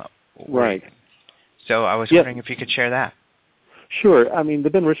 Right. So I was wondering if you could share that. Sure. I mean, the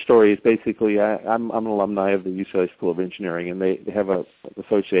Ben Rich story is basically, I'm an alumni of the UCLA School of Engineering, and they have an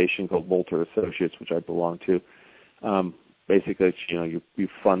association called Bolter Associates, which I belong to. Basically, it's, you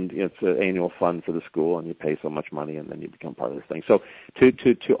fund, it's an annual fund for the school, and you pay so much money, and then you become part of this thing. So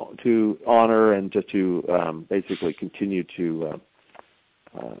to honor and to basically continue to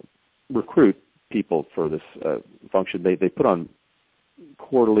recruit people for this function, they put on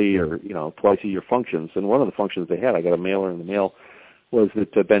quarterly or twice a year functions, and one of the functions they had, I got a mailer in the mail, was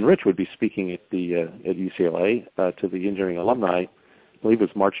that Ben Rich would be speaking at UCLA to the engineering alumni. I believe it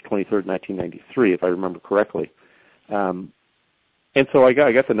was March 23rd, 1993, if I remember correctly. And so I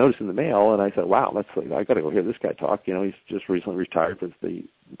got the notice in the mail, and I said, "Wow, I got to go hear this guy talk." He's just recently retired as the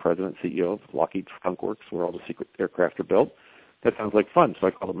president and CEO of Lockheed Skunk Works, where all the secret aircraft are built. That sounds like fun. So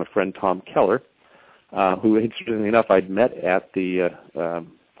I called up my friend Tom Keller, who, interestingly enough, I'd met at the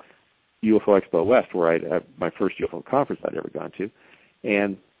UFO Expo West, where I had my first UFO conference I'd ever gone to,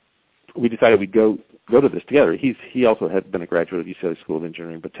 and we decided we'd go to this together. He also had been a graduate of UCLA School of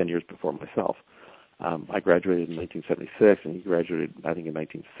Engineering, but 10 years before myself. I graduated in 1976, and he graduated, I think, in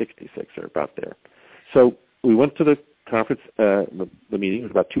 1966 or about there. So we went to the conference, the meeting. There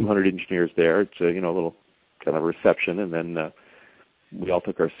was about 200 engineers there. It's a little kind of reception, and then we all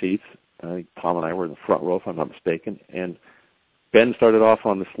took our seats. Tom and I were in the front row, if I'm not mistaken, and Ben started off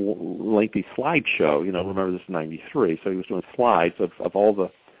on this lengthy slideshow. Remember this is 93, so he was doing slides of all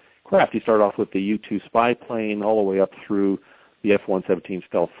the craft. He started off with the U-2 spy plane all the way up through the F-117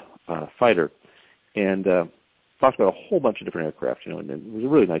 stealth fighter, and talked about a whole bunch of different aircraft, and it was a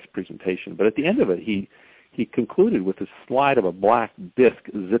really nice presentation. But at the end of it, he concluded with a slide of a black disc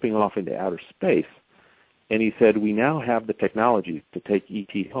zipping off into outer space, and he said, "We now have the technology to take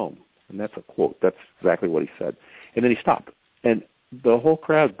ET home." And that's a quote. That's exactly what he said. And then he stopped, and the whole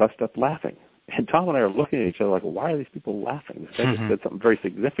crowd busted up laughing. And Tom and I are looking at each other like, why are these people laughing? This guy just said something very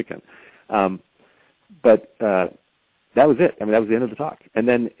significant. But that was it. I mean, that was the end of the talk. And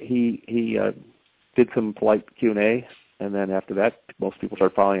then he did some polite Q&A And then after that, most people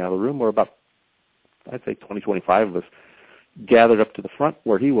started filing out of the room. We're about, I'd say 20, 25 of us gathered up to the front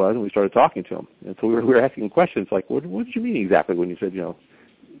where he was, and we started talking to him. And so we were asking him questions like, what did you mean exactly when you said, you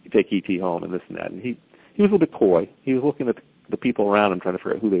take E.T. home and this and that? And he was a little bit coy. He was looking at the people around him, trying to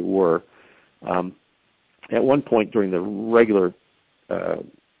figure out who they were. At one point during the regular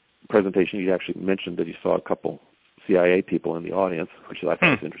presentation, he actually mentioned that he saw a couple CIA people in the audience, which I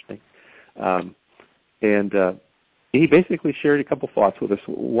thought was interesting. And he basically shared a couple thoughts with us.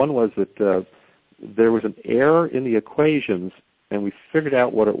 One was that there was an error in the equations, and we figured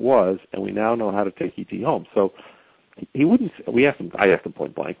out what it was, and we now know how to take E.T. home. So he wouldn't. I asked him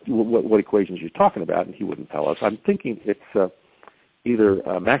point blank, what equations you're talking about, and he wouldn't tell us. I'm thinking it's either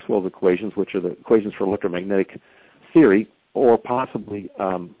Maxwell's equations, which are the equations for electromagnetic theory, or possibly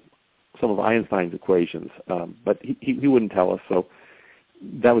some of Einstein's equations. But he wouldn't tell us, so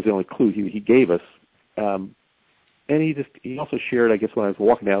that was the only clue he gave us. And he also shared, I guess, when I was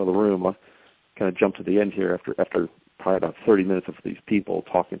walking out of the room, I kind of jumped to the end here after probably about 30 minutes of these people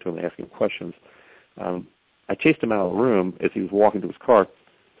talking to him and asking questions. I chased him out of the room as he was walking to his car,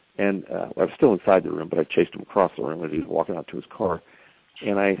 and I was still inside the room, but I chased him across the room as he was walking out to his car.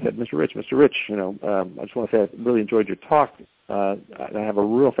 And I said, Mr. Rich, I just want to say I really enjoyed your talk. I have a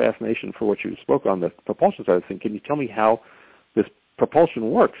real fascination for what you spoke on, the propulsion side of things. Can you tell me how this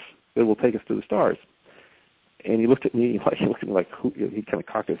propulsion works that will take us to the stars? And he looked at me, he looked at me like, he kind of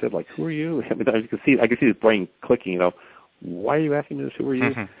cocked his head like, who are you? I mean, I could see his brain clicking, why are you asking me this? Who are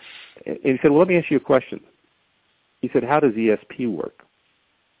you? And he said, well, let me ask you a question. He said, how does ESP work?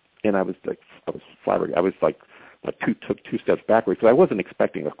 And I was flabbergasted. I was took two steps backwards because I wasn't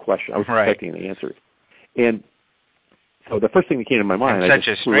expecting a question. I was expecting an answer. And so the first thing that came to my mind, such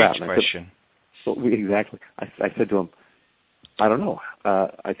a strange question. Exactly. I said to him, I don't know.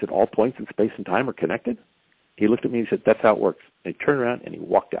 I said, all points in space and time are connected? He looked at me and he said, that's how it works. And he turned around and he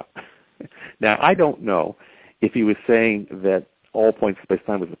walked out. Now, I don't know if he was saying that all points in space and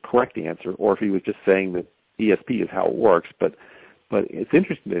time was the correct answer, or if he was just saying that ESP is how it works. But it's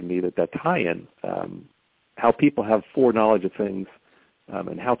interesting to me that tie-in, how people have foreknowledge of things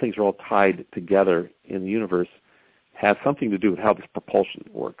and how things are all tied together in the universe, has something to do with how this propulsion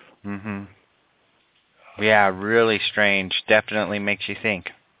works. Mm-hmm. Yeah, really strange. Definitely makes you think.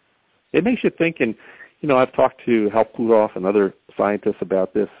 It makes you think, and I've talked to Hal Puthoff and other scientists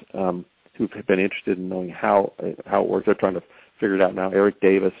about this who've been interested in knowing how it works. They're trying to figure it out now. Eric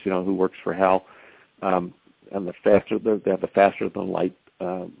Davis, who works for Hal, and they have the faster than light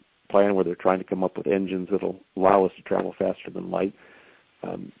plan where they're trying to come up with engines that'll allow us to travel faster than light.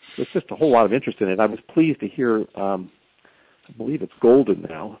 There's just a whole lot of interest in it. I was pleased to hear, I believe it's Golden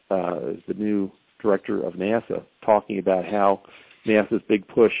now, is the new director of NASA, talking about how NASA's big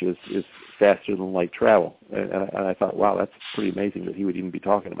push is faster than light travel. And I thought, wow, that's pretty amazing that he would even be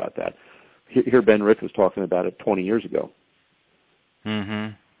talking about that. Here Ben Rich was talking about it 20 years ago.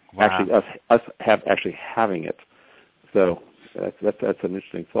 Mm-hmm. Wow. Actually, us having it. So that's an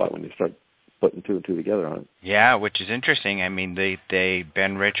interesting thought when you start putting two and two together on it. Yeah, which is interesting. I mean,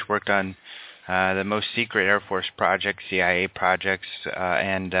 Ben Rich worked on the most secret Air Force projects, CIA projects,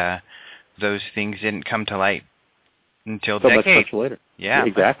 and those things didn't come to light until decades. Much later. Yeah,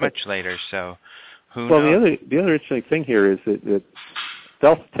 exactly. much later. So who knows? Well, the other interesting thing here is that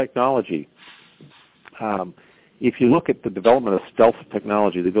stealth technology, if you look at the development of stealth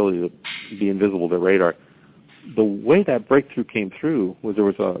technology, the ability to be invisible to radar, the way that breakthrough came through was there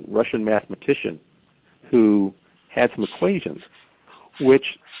was a Russian mathematician who had some equations,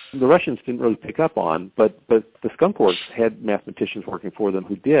 which the Russians didn't really pick up on, but the Skunk Works had mathematicians working for them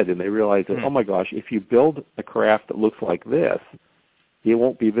who did, and they realized that, oh my gosh, if you build a craft that looks like this, it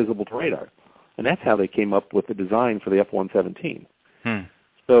won't be visible to radar. And that's how they came up with the design for the F-117.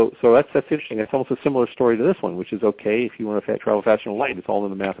 So that's interesting. It's almost a similar story to this one, which is, okay, if you want to travel faster than light, it's all in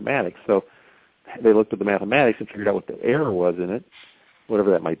the mathematics. So they looked at the mathematics and figured out what the error was in it, whatever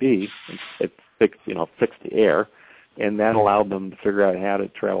that might be, and it fixed the error, and that allowed them to figure out how to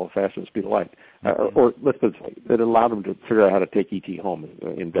travel faster than the speed of light. Or let's put it this way, it allowed them to figure out how to take ET home,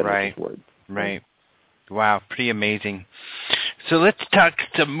 in Ben's words. Right. Wow, pretty amazing. So let's talk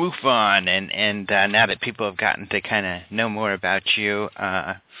to MUFON, and now that people have gotten to kind of know more about you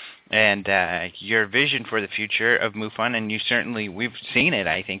and your vision for the future of MUFON, and we've seen it,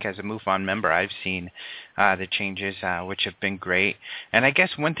 I think, as a MUFON member. I've seen the changes, which have been great. And I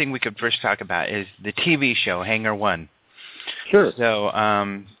guess one thing we could first talk about is the TV show, Hangar One. Sure. So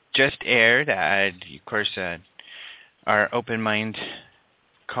just aired. Of course, our Open Mind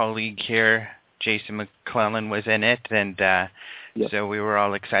colleague here, Jason McClellan, was in it, and so we were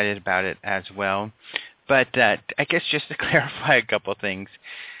all excited about it as well. But I guess just to clarify a couple things,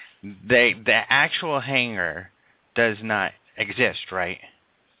 the actual hangar does not exist, right?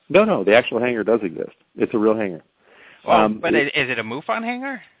 No, the actual hangar does exist. It's a real hangar. But is it a MUFON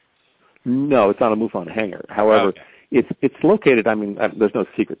hangar? No, it's not a MUFON hangar. However, it's located, there's no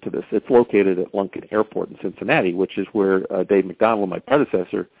secret to this. It's located at Lunken Airport in Cincinnati, which is where Dave McDonald, my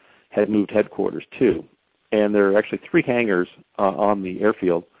predecessor, had moved headquarters to. And there are actually 3 hangars on the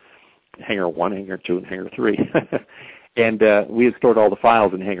airfield, Hangar 1, Hangar 2, and Hangar 3. And we had stored all the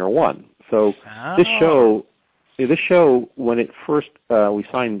files in Hangar 1. So this show, when it first, we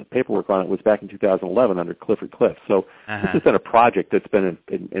signed the paperwork on it, was back in 2011 under Clifford Cliff. So this has been a project that's been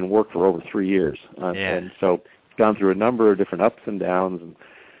in work for over 3 years. And so it's gone through a number of different ups and downs.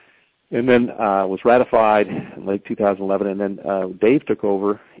 And then was ratified in late 2011. And then Dave took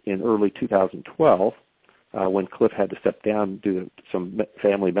over in early 2012 when Cliff had to step down due to some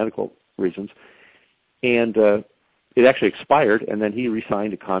family medical reasons. And it actually expired, and then he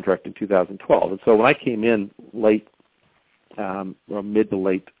re-signed a contract in 2012. And so when I came in mid to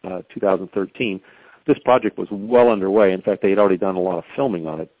late 2013, this project was well underway. In fact, they had already done a lot of filming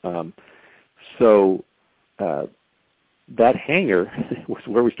on it. So that hangar was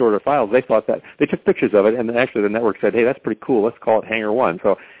where we stored our files. They thought that they took pictures of it, and then actually the network said, "Hey, that's pretty cool. Let's call it Hangar 1."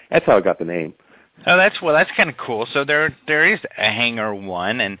 So that's how it got the name. Oh, that's kind of cool. So there is a Hangar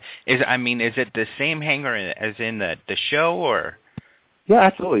 1, and is it the same hangar as in the show, or? Yeah,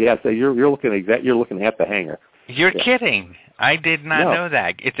 absolutely. Yeah, so you're looking at the hangar. You're kidding! I did not know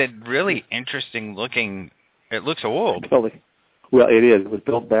that. It's a really interesting looking. It looks old. Well, it is. It was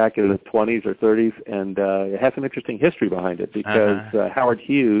built back in the 20s or 30s, and it has some interesting history behind it because Howard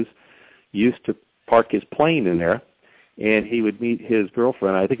Hughes used to park his plane in there. And he would meet his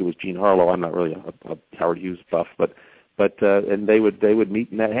girlfriend. I think it was Jean Harlow. I'm not really a Howard Hughes buff, but and they would meet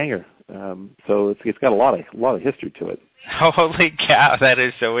in that hangar. So it's got a lot of history to it. Holy cow, that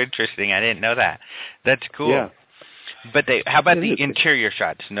is so interesting. I didn't know that. That's cool. Yeah. But how about the interior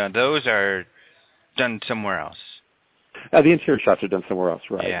shots? No, those are done somewhere else. The interior shots are done somewhere else,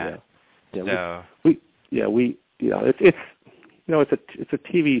 right? Yeah. So it's a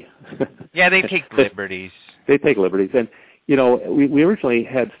TV. Yeah, they take liberties. They take liberties, and we originally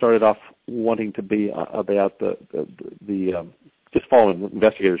had started off wanting to be about the just following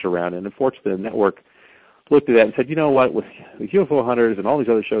investigators around, and unfortunately, the network looked at that and said, you know what, with the UFO Hunters and all these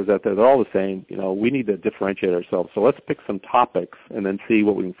other shows out there, they're all the same. We need to differentiate ourselves. So let's pick some topics and then see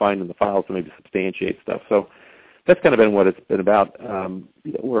what we can find in the files to maybe substantiate stuff. So that's kind of been what it's been about.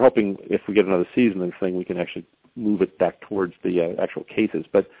 We're hoping if we get another season of this thing, we can actually move it back towards the actual cases.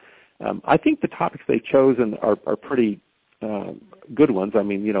 But I think the topics they've chosen are pretty good ones.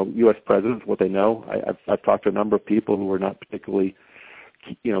 U.S. presidents, what they know. I've talked to a number of people who were not particularly,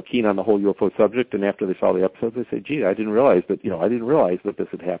 keen on the whole UFO subject, and after they saw the episodes, they say, "Gee, I didn't realize that. I didn't realize that this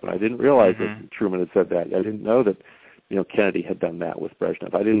had happened. I didn't realize that Truman had said that. I didn't know that, Kennedy had done that with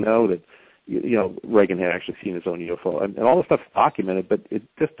Brezhnev. I didn't know that, Reagan had actually seen his own UFO, and all the stuff's documented, but it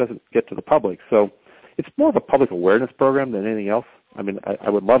just doesn't get to the public. So it's more of a public awareness program than anything else. I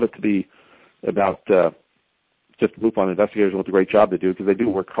would love it to be about just MUFON investigators and what a great job they do, because they do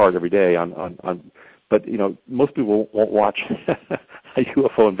work hard every day but most people won't watch a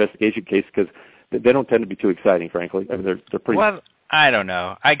UFO investigation case because they don't tend to be too exciting, frankly. They're pretty. Well, I don't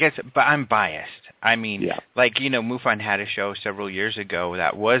know. I guess, but I'm biased. MUFON had a show several years ago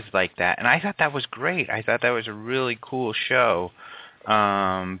that was like that, and I thought that was great. I thought that was a really cool show.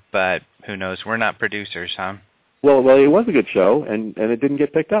 But who knows? We're not producers, huh? Well, it was a good show, and it didn't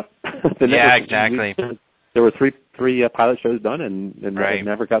get picked up. Exactly. There were three pilot shows done, and they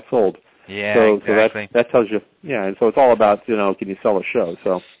never got sold. Yeah, so exactly. So that tells you, and so it's all about, can you sell a show?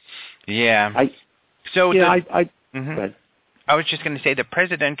 So yeah. I was just going to say the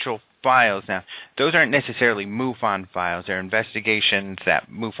presidential files now, those aren't necessarily MUFON files. They're investigations that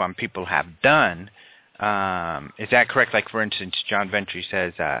MUFON people have done. Is that correct? Like, for instance, John Ventry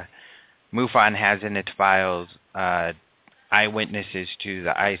says MUFON has in its files eyewitnesses to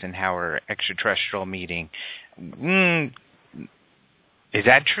the Eisenhower extraterrestrial meeting. Is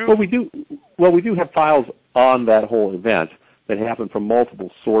that true? Well, we do have files on that whole event that happened from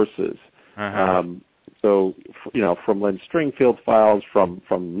multiple sources. So, from Len Stringfield's files, from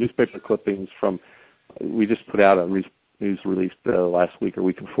newspaper clippings, we just put out a news release last week or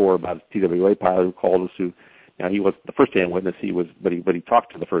week before about a TWA pilot who called us. He wasn't the first-hand witness. But he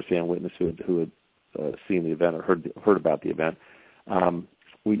talked to the first-hand witness who had seen the event or heard about the event.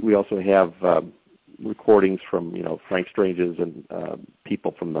 We also have recordings from Frank Strange's and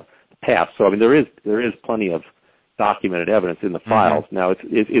people from the past. So there is plenty of documented evidence in the files. Now, is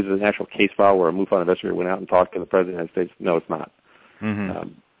it an actual case file where a MUFON investigator went out and talked to the President of the United States? No, it's not.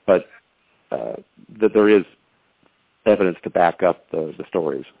 But that there is evidence to back up the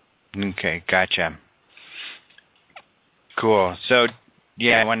stories. Okay, gotcha. Cool. So,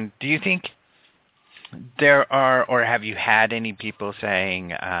 yeah, do you think there are, or have you had any people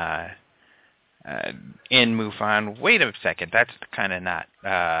saying in MUFON, wait a second, that's kind of not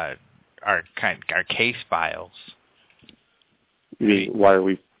our case files? You mean, why are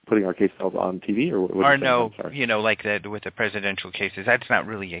we putting our case files on TV, or what? Or no, like with the presidential cases, that's not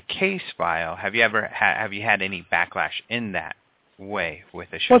really a case file. Have you ever have you had any backlash in that way with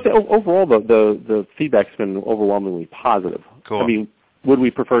the show? Well, overall, the feedback's been overwhelmingly positive. Cool. I mean, would we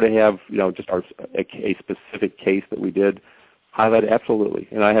prefer to have just a specific case that we did highlight? Absolutely.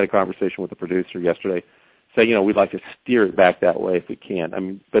 And I had a conversation with the producer yesterday, saying we'd like to steer it back that way if we can. I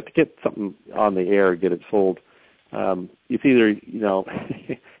mean, but to get something on the air, get it sold, it's either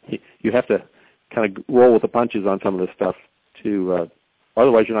you have to kind of roll with the punches on some of this stuff to.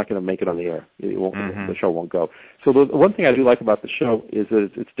 Otherwise, you're not going to make it on the air. It won't, the show won't go. So the one thing I do like about the show is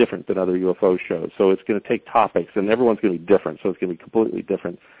that it's different than other UFO shows. So it's going to take topics, and everyone's going to be different. So it's going to be completely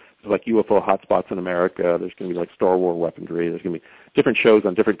different. There's like UFO hotspots in America. There's going to be like Star Wars weaponry. There's going to be different shows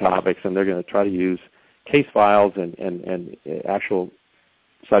on different topics, and they're going to try to use case files and actual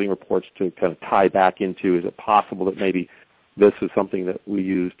sighting reports to kind of tie back into, is it possible that maybe this is something that we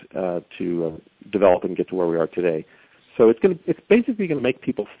used to develop and get to where we are today. So it's basically going to make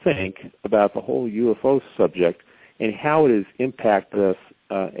people think about the whole UFO subject and how it has impacted us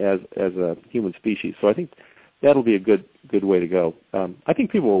as a human species. So I think that'll be a good way to go. I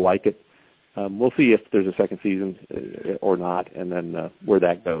think people will like it. We'll see if there's a second season or not, and then where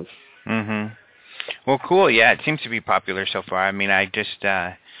that goes. Well, cool. Yeah, it seems to be popular so far. I mean, I just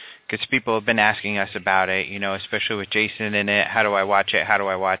because people have been asking us about it, especially with Jason in it. How do I watch it? How do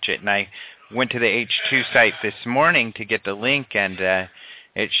I watch it? And I went to the H2 site this morning to get the link, and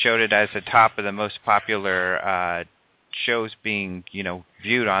it showed it as the top of the most popular shows being,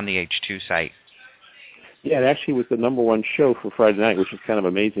 viewed on the H2 site. Yeah, it actually was the number one show for Friday night, which is kind of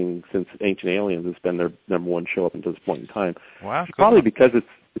amazing since Ancient Aliens has been their number one show up until this point in time. Wow, it's cool. Probably because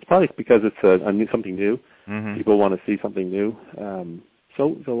it's something new. People want to see something new.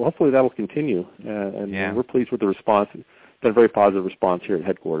 So hopefully that will continue, and we're pleased with the response. It's been a very positive response here at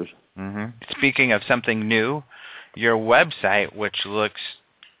headquarters. Speaking of something new, your website, which looks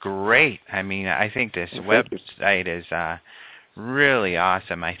great. I mean, I think this website is really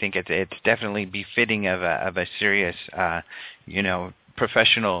awesome. I think it's definitely befitting of a serious,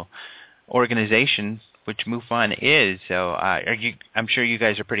 professional organization, which MUFON is. So I'm sure you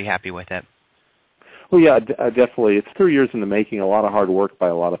guys are pretty happy with it. Well, yeah, definitely. It's 3 years in the making, a lot of hard work by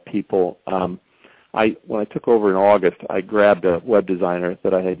a lot of people. When I took over in August, I grabbed a web designer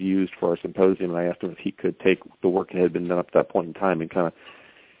that I had used for our symposium, and I asked him if he could take the work that had been done up to that point in time and kind of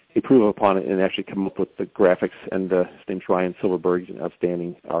improve upon it and actually come up with the graphics. And his name's Ryan Silverberg. He's an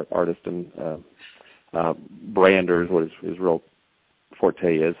outstanding artist and brander is what his real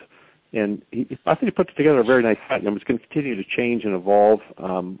forte is. And I think he put together a very nice site, and it's going to continue to change and evolve.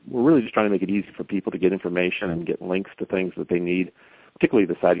 We're really just trying to make it easy for people to get information and get links to things that they need, particularly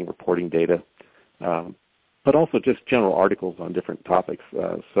the sighting reporting data. But also just general articles on different topics.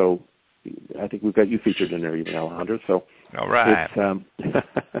 So I think we've got you featured in there even, Alejandro. So all right.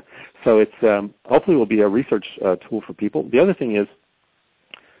 It's hopefully will be a research tool for people. The other thing is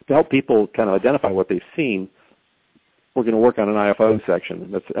to help people kind of identify what they've seen. We're going to work on an IFO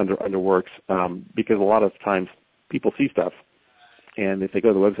section that's under works because a lot of times people see stuff, and if they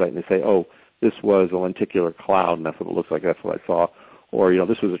go to the website and they say, "Oh, this was a lenticular cloud, and that's what it looks like. That's what I saw." Or,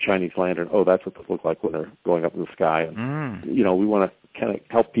 this was a Chinese lantern. Oh, that's what they look like when they're going up in the sky. And, we want to kind of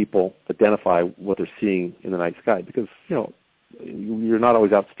help people identify what they're seeing in the night sky because, you're not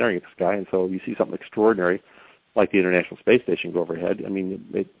always out staring at the sky. And so you see something extraordinary like the International Space Station go overhead. I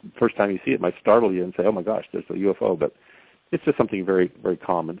mean, first time you see it might startle you and say, oh, my gosh, there's a UFO. But it's just something very, very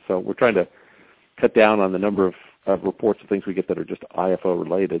common. So we're trying to cut down on the number of reports of things we get that are just IFO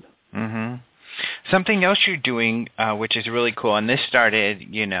related. Something else you're doing, which is really cool, and this started,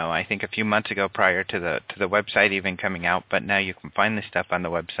 I think a few months ago prior to the website even coming out, but now you can find this stuff on the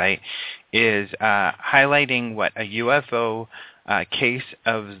website, is highlighting a UFO case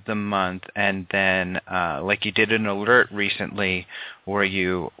of the month, and then like you did an alert recently where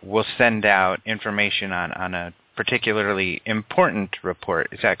you will send out information on a particularly important report.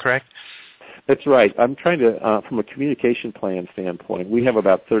 Is that correct? That's right. I'm trying to, from a communication plan standpoint, we have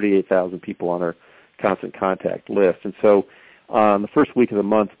about 38,000 people on our constant contact list. And so on the first week of the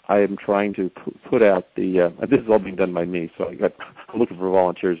month, I am trying to put out the. This is all being done by me, so I'm looking for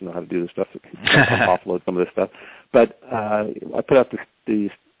volunteers who know how to do this stuff. So offload some of this stuff, but I put out the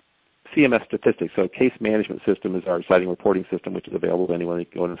CMS statistics. So Case Management System is our sighting reporting system, which is available to anyone. They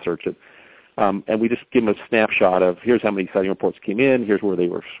can go in and search it. And we just give them a snapshot of here's how many sighting reports came in, here's where they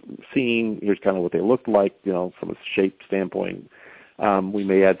were seen, here's kind of what they looked like, from a shape standpoint. We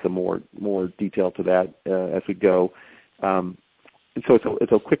may add some more detail to that as we go. And so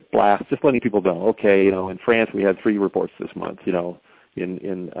it's a quick blast, just letting people know. Okay, in France we had 3 reports this month. In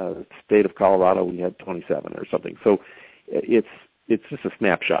the state of Colorado we had 27 or something. So it's just a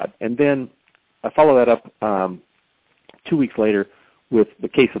snapshot, and then I follow that up 2 weeks later with the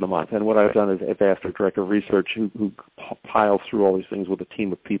case of the month. And what I've done is I've asked our director of research who piles through all these things with a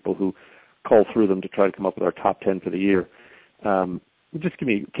team of people who cull through them to try to come up with our top 10 for the year. Just give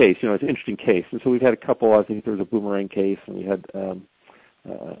me a case. It's an interesting case. And so we've had a couple. I think there was a boomerang case, and we had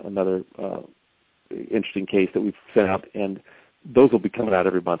another interesting case that we've sent out, and those will be coming out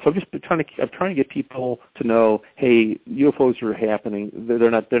every month. So I'm just trying to get people to know, hey, UFOs are happening. They're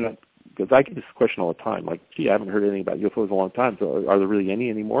not. Because I get this question all the time, like, gee, I haven't heard anything about UFOs in a long time, so are there really any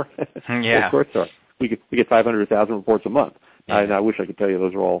anymore? Yeah. Of course there are. We get 500,000 reports a month. Yeah. And I wish I could tell you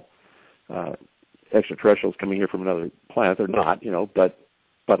those are all extraterrestrials coming here from another planet. They're not,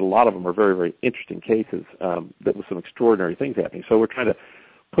 but a lot of them are very, very interesting cases that with some extraordinary things happening. So we're trying to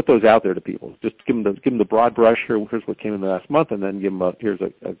put those out there to people. Just give them the broad brush. Here's what came in the last month, and then give them here's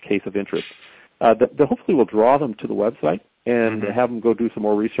a case of interest. That hopefully will draw them to the website and have them go do some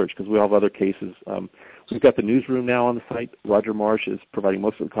more research, because we have other cases. We've got the newsroom now on the site. Roger Marsh is providing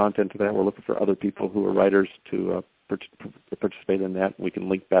most of the content to that. We're looking for other people who are writers to participate in that. We can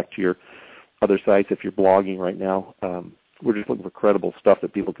link back to your other sites if you're blogging right now. We're just looking for credible stuff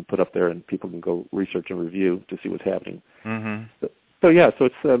that people can put up there and people can go research and review to see what's happening. So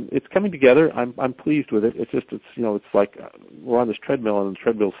it's coming together. I'm pleased with it. It's like we're on this treadmill, and the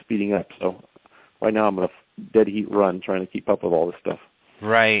treadmill's speeding up. So right now I'm on a dead heat run trying to keep up with all this stuff.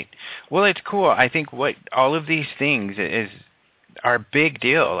 Right. Well, it's cool. I think what all of these things are a big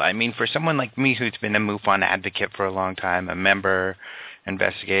deal. I mean, for someone like me who's been a MUFON advocate for a long time, a member,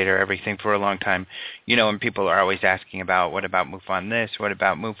 investigator, everything for a long time, and people are always asking about, what about MUFON this, what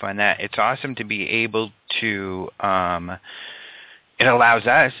about MUFON that? It's awesome to be able to it allows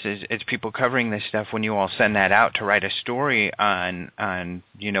us as people covering this stuff, when you all send that out, to write a story on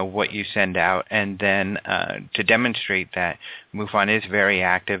what you send out, and then to demonstrate that MUFON is very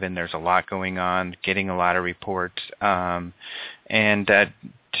active and there's a lot going on, getting a lot of reports, and to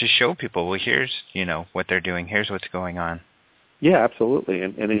show people, well, here's what they're doing, here's what's going on. Yeah, absolutely,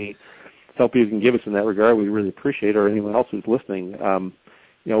 and any help you can give us in that regard, we really appreciate it, or anyone else who's listening.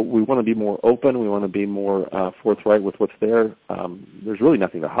 We want to be more open. We want to be more forthright with what's there. There's really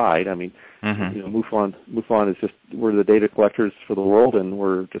nothing to hide. I mean, MUFON is just, we're the data collectors for the world, and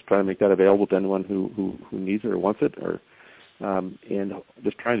we're just trying to make that available to anyone who needs it or wants it, and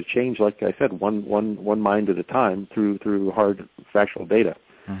just trying to change, like I said, one mind at a time through hard factual data.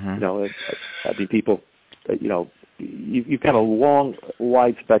 I'd be people, you've got a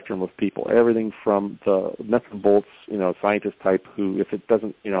wide spectrum of people, everything from the nuts and bolts, scientist type who, if it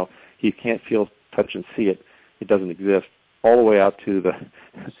doesn't, he can't feel, touch, and see it, it doesn't exist, all the way out to the,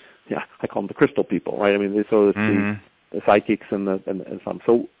 I call them the crystal people, right? I mean, so it's the psychics and some.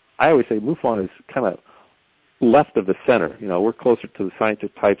 So I always say MUFON is kind of left of the center. We're closer to the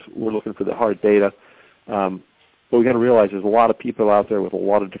scientist types. We're looking for the hard data. But we got to realize there's a lot of people out there with a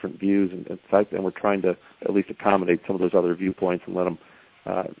lot of different views and types, and we're trying to at least accommodate some of those other viewpoints and let them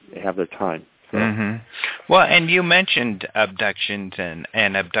have their time. So. Well, and you mentioned abductions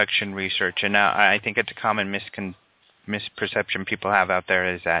and abduction research, and I think it's a common misperception people have out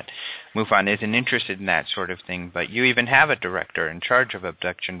there is that MUFON isn't interested in that sort of thing, but you even have a director in charge of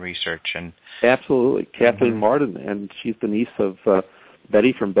abduction research. And Absolutely, Kathleen Martin, and she's the niece of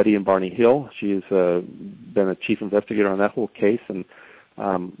Betty from Betty and Barney Hill. She's been a chief investigator on that whole case and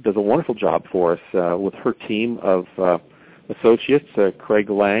does a wonderful job for us with her team of associates, Craig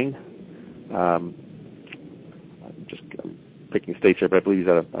Lang. I'm just picking states here, but I believe he's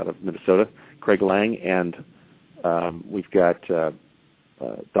out of Minnesota. Craig Lang, and we've got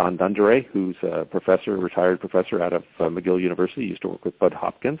Don Dundere, who's a retired professor out of McGill University. He used to work with Bud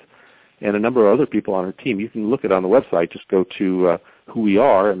Hopkins, and a number of other people on her team. You can look it on the website. Just go to who we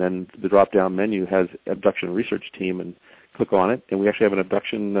are, and then the drop-down menu has abduction research team, and click on it. And we actually have an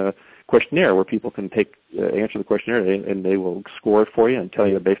abduction questionnaire where people can answer the questionnaire, and they will score it for you and tell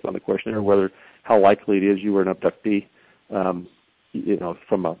you based on the questionnaire how likely it is you were an abductee, from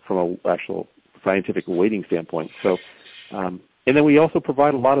a actual scientific weighting standpoint. So, and then we also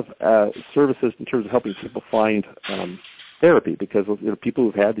provide a lot of services in terms of helping people find therapy, because people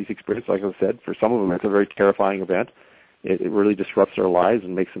who've had these experiences, like I said, for some of them it's a very terrifying event. It really disrupts their lives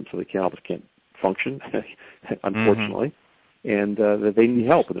and makes them so they almost can't function, unfortunately, and that they need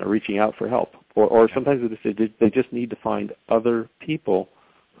help and they're reaching out for help. Or sometimes they just need to find other people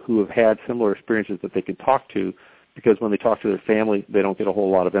who have had similar experiences that they can talk to, because when they talk to their family, they don't get a whole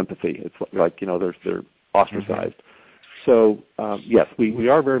lot of empathy. It's like, they're ostracized. So, yes, we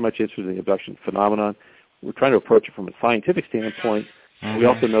are very much interested in the abduction phenomenon. We're trying to approach it from a scientific standpoint. We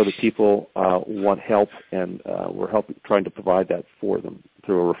also know that people want help, and we're trying to provide that for them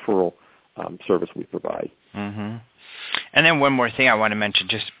through a referral service we provide. And then one more thing I want to mention,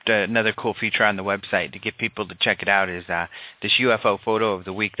 just another cool feature on the website to get people to check it out, is this UFO photo of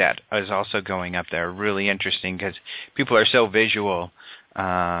the week that is also going up there. Really interesting, because people are so visual.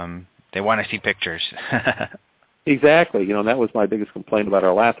 They want to see pictures. Exactly. And that was my biggest complaint about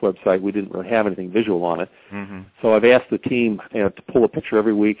our last website. We didn't really have anything visual on it. So I've asked the team to pull a picture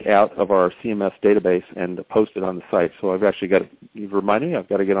every week out of our CMS database and post it on the site. So I've actually you've reminded me, I've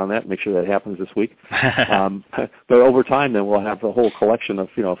got to get on that and make sure that happens this week. But over time, then we'll have the whole collection of,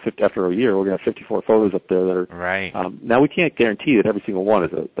 after a year, we're going to have 54 photos up there that are... Right. Now, we can't guarantee that every single one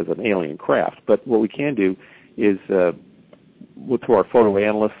is an alien craft, but what we can do is... through our photo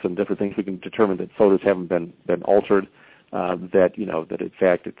analysts and different things, we can determine that photos haven't been altered, that in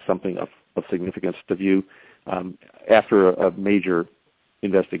fact it's something of significance to view. After a major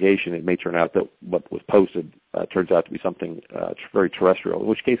investigation, it may turn out that what was posted turns out to be something very terrestrial, in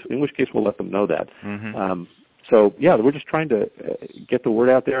which case we'll let them know that. So, yeah, we're just trying to get the word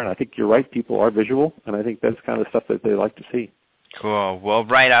out there, and I think you're right, people are visual, and I think that's kind of the stuff that they like to see. Cool. Well,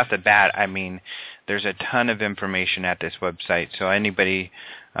 right off the bat, I mean, there's a ton of information at this website, so anybody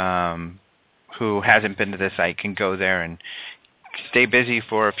who hasn't been to the site can go there and stay busy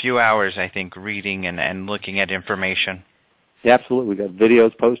for a few hours, I think, reading and looking at information. Yeah, absolutely. We've got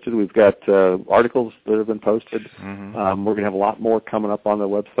videos posted. We've got articles that have been posted. We're going to have a lot more coming up on the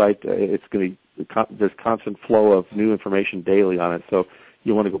website. It's going to be there's constant flow of new information daily on it, so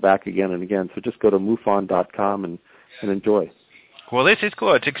you want to go back again and again. So just go to MUFON.com and enjoy. Well, this is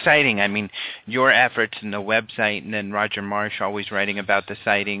cool. It's exciting. I mean, your efforts and the website, and then Roger Marsh always writing about the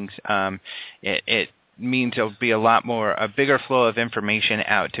sightings, it means there'll be a bigger flow of information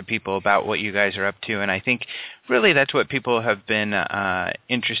out to people about what you guys are up to, and I think really that's what people have been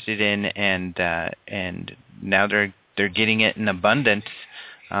interested in, and now they're getting it in abundance.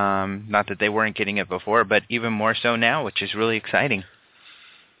 Not that they weren't getting it before, but even more so now, which is really exciting.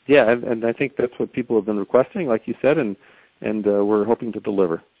 Yeah, and I think that's what people have been requesting, like you said, and we're hoping to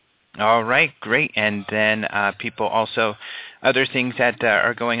deliver. All right, great. And then people also, other things that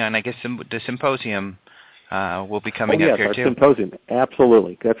are going on, I guess the symposium will be coming up here too. Yes, our symposium,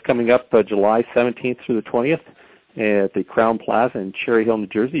 absolutely. That's coming up July 17th through the 20th at the Crown Plaza in Cherry Hill, New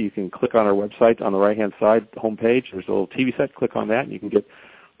Jersey. You can click on our website on the right-hand side, the homepage. There's a little TV set. Click on that, and you can get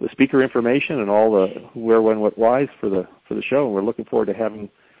the speaker information and all the where, when, what, whys for the show. And we're looking forward to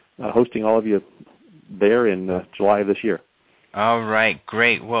hosting all of you there in July of this year. All right,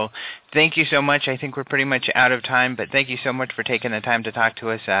 great. Well, thank you so much. I think we're pretty much out of time, but thank you so much for taking the time to talk to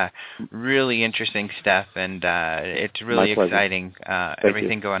us. Really interesting stuff, and it's really exciting,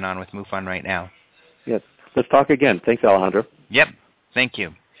 everything going on with MUFON right now. Yes. Let's talk again. Thanks, Alejandro. Yep. Thank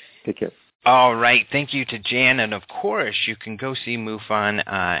you. Take care. All right. Thank you to Jan. And, of course, you can go see MUFON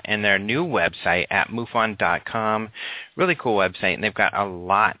and their new website at MUFON.com. Really cool website, and they've got a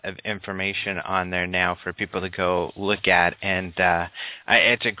lot of information on there now for people to go look at. And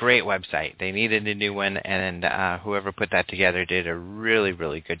it's a great website. They needed a new one, and whoever put that together did a really,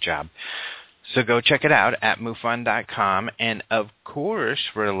 really good job. So go check it out at MUFON.com. And, of course,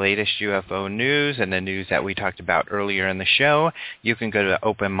 for the latest UFO news and the news that we talked about earlier in the show, you can go to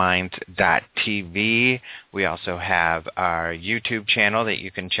openminds.tv. We also have our YouTube channel that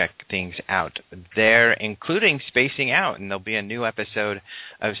you can check things out there, including Spacing Out. And there'll be a new episode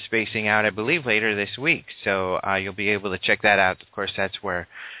of Spacing Out, I believe, later this week. So you'll be able to check that out. Of course, that's where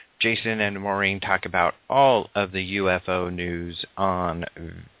Jason and Maureen talk about all of the UFO news on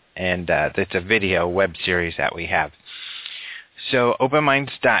and it's a video web series that we have. So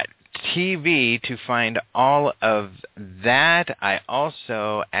openminds.tv to find all of that. I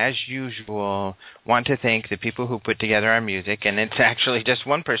also, as usual, want to thank the people who put together our music, and it's actually just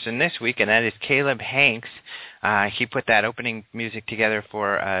one person this week, and that is Caleb Hanks. He put that opening music together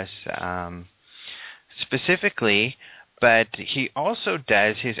for us specifically but he also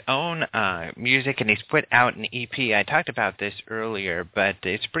does his own music, and he's put out an EP. I talked about this earlier, but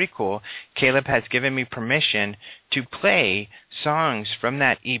it's pretty cool. Caleb has given me permission to play songs from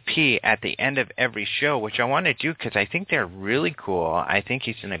that EP at the end of every show, which I want to do because I think they're really cool. I think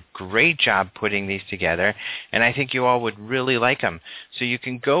he's done a great job putting these together, and I think you all would really like them. So you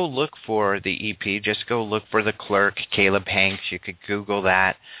can go look for the EP. Just go look for The Clerk, Caleb Hanks. You could Google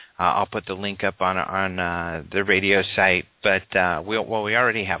that. I'll put the link up on the radio site, but we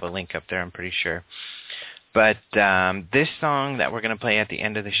already have a link up there, I'm pretty sure. But this song that we're going to play at the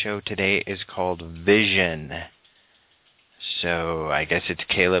end of the show today is called Vision. So I guess it's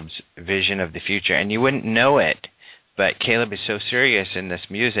Caleb's vision of the future, and you wouldn't know it, but Caleb is so serious in this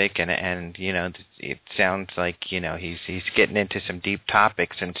music, and you know, it sounds like, you know, he's getting into some deep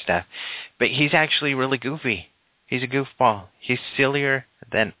topics and stuff, but he's actually really goofy. He's a goofball. He's sillier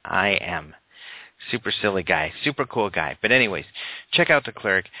than I am. Super silly guy. Super cool guy. But anyways, check out The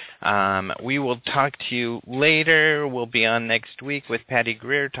Clerk. We will talk to you later. We'll be on next week with Patty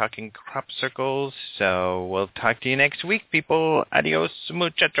Greer talking crop circles. So we'll talk to you next week, people. Adios,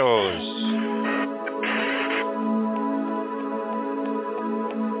 muchachos.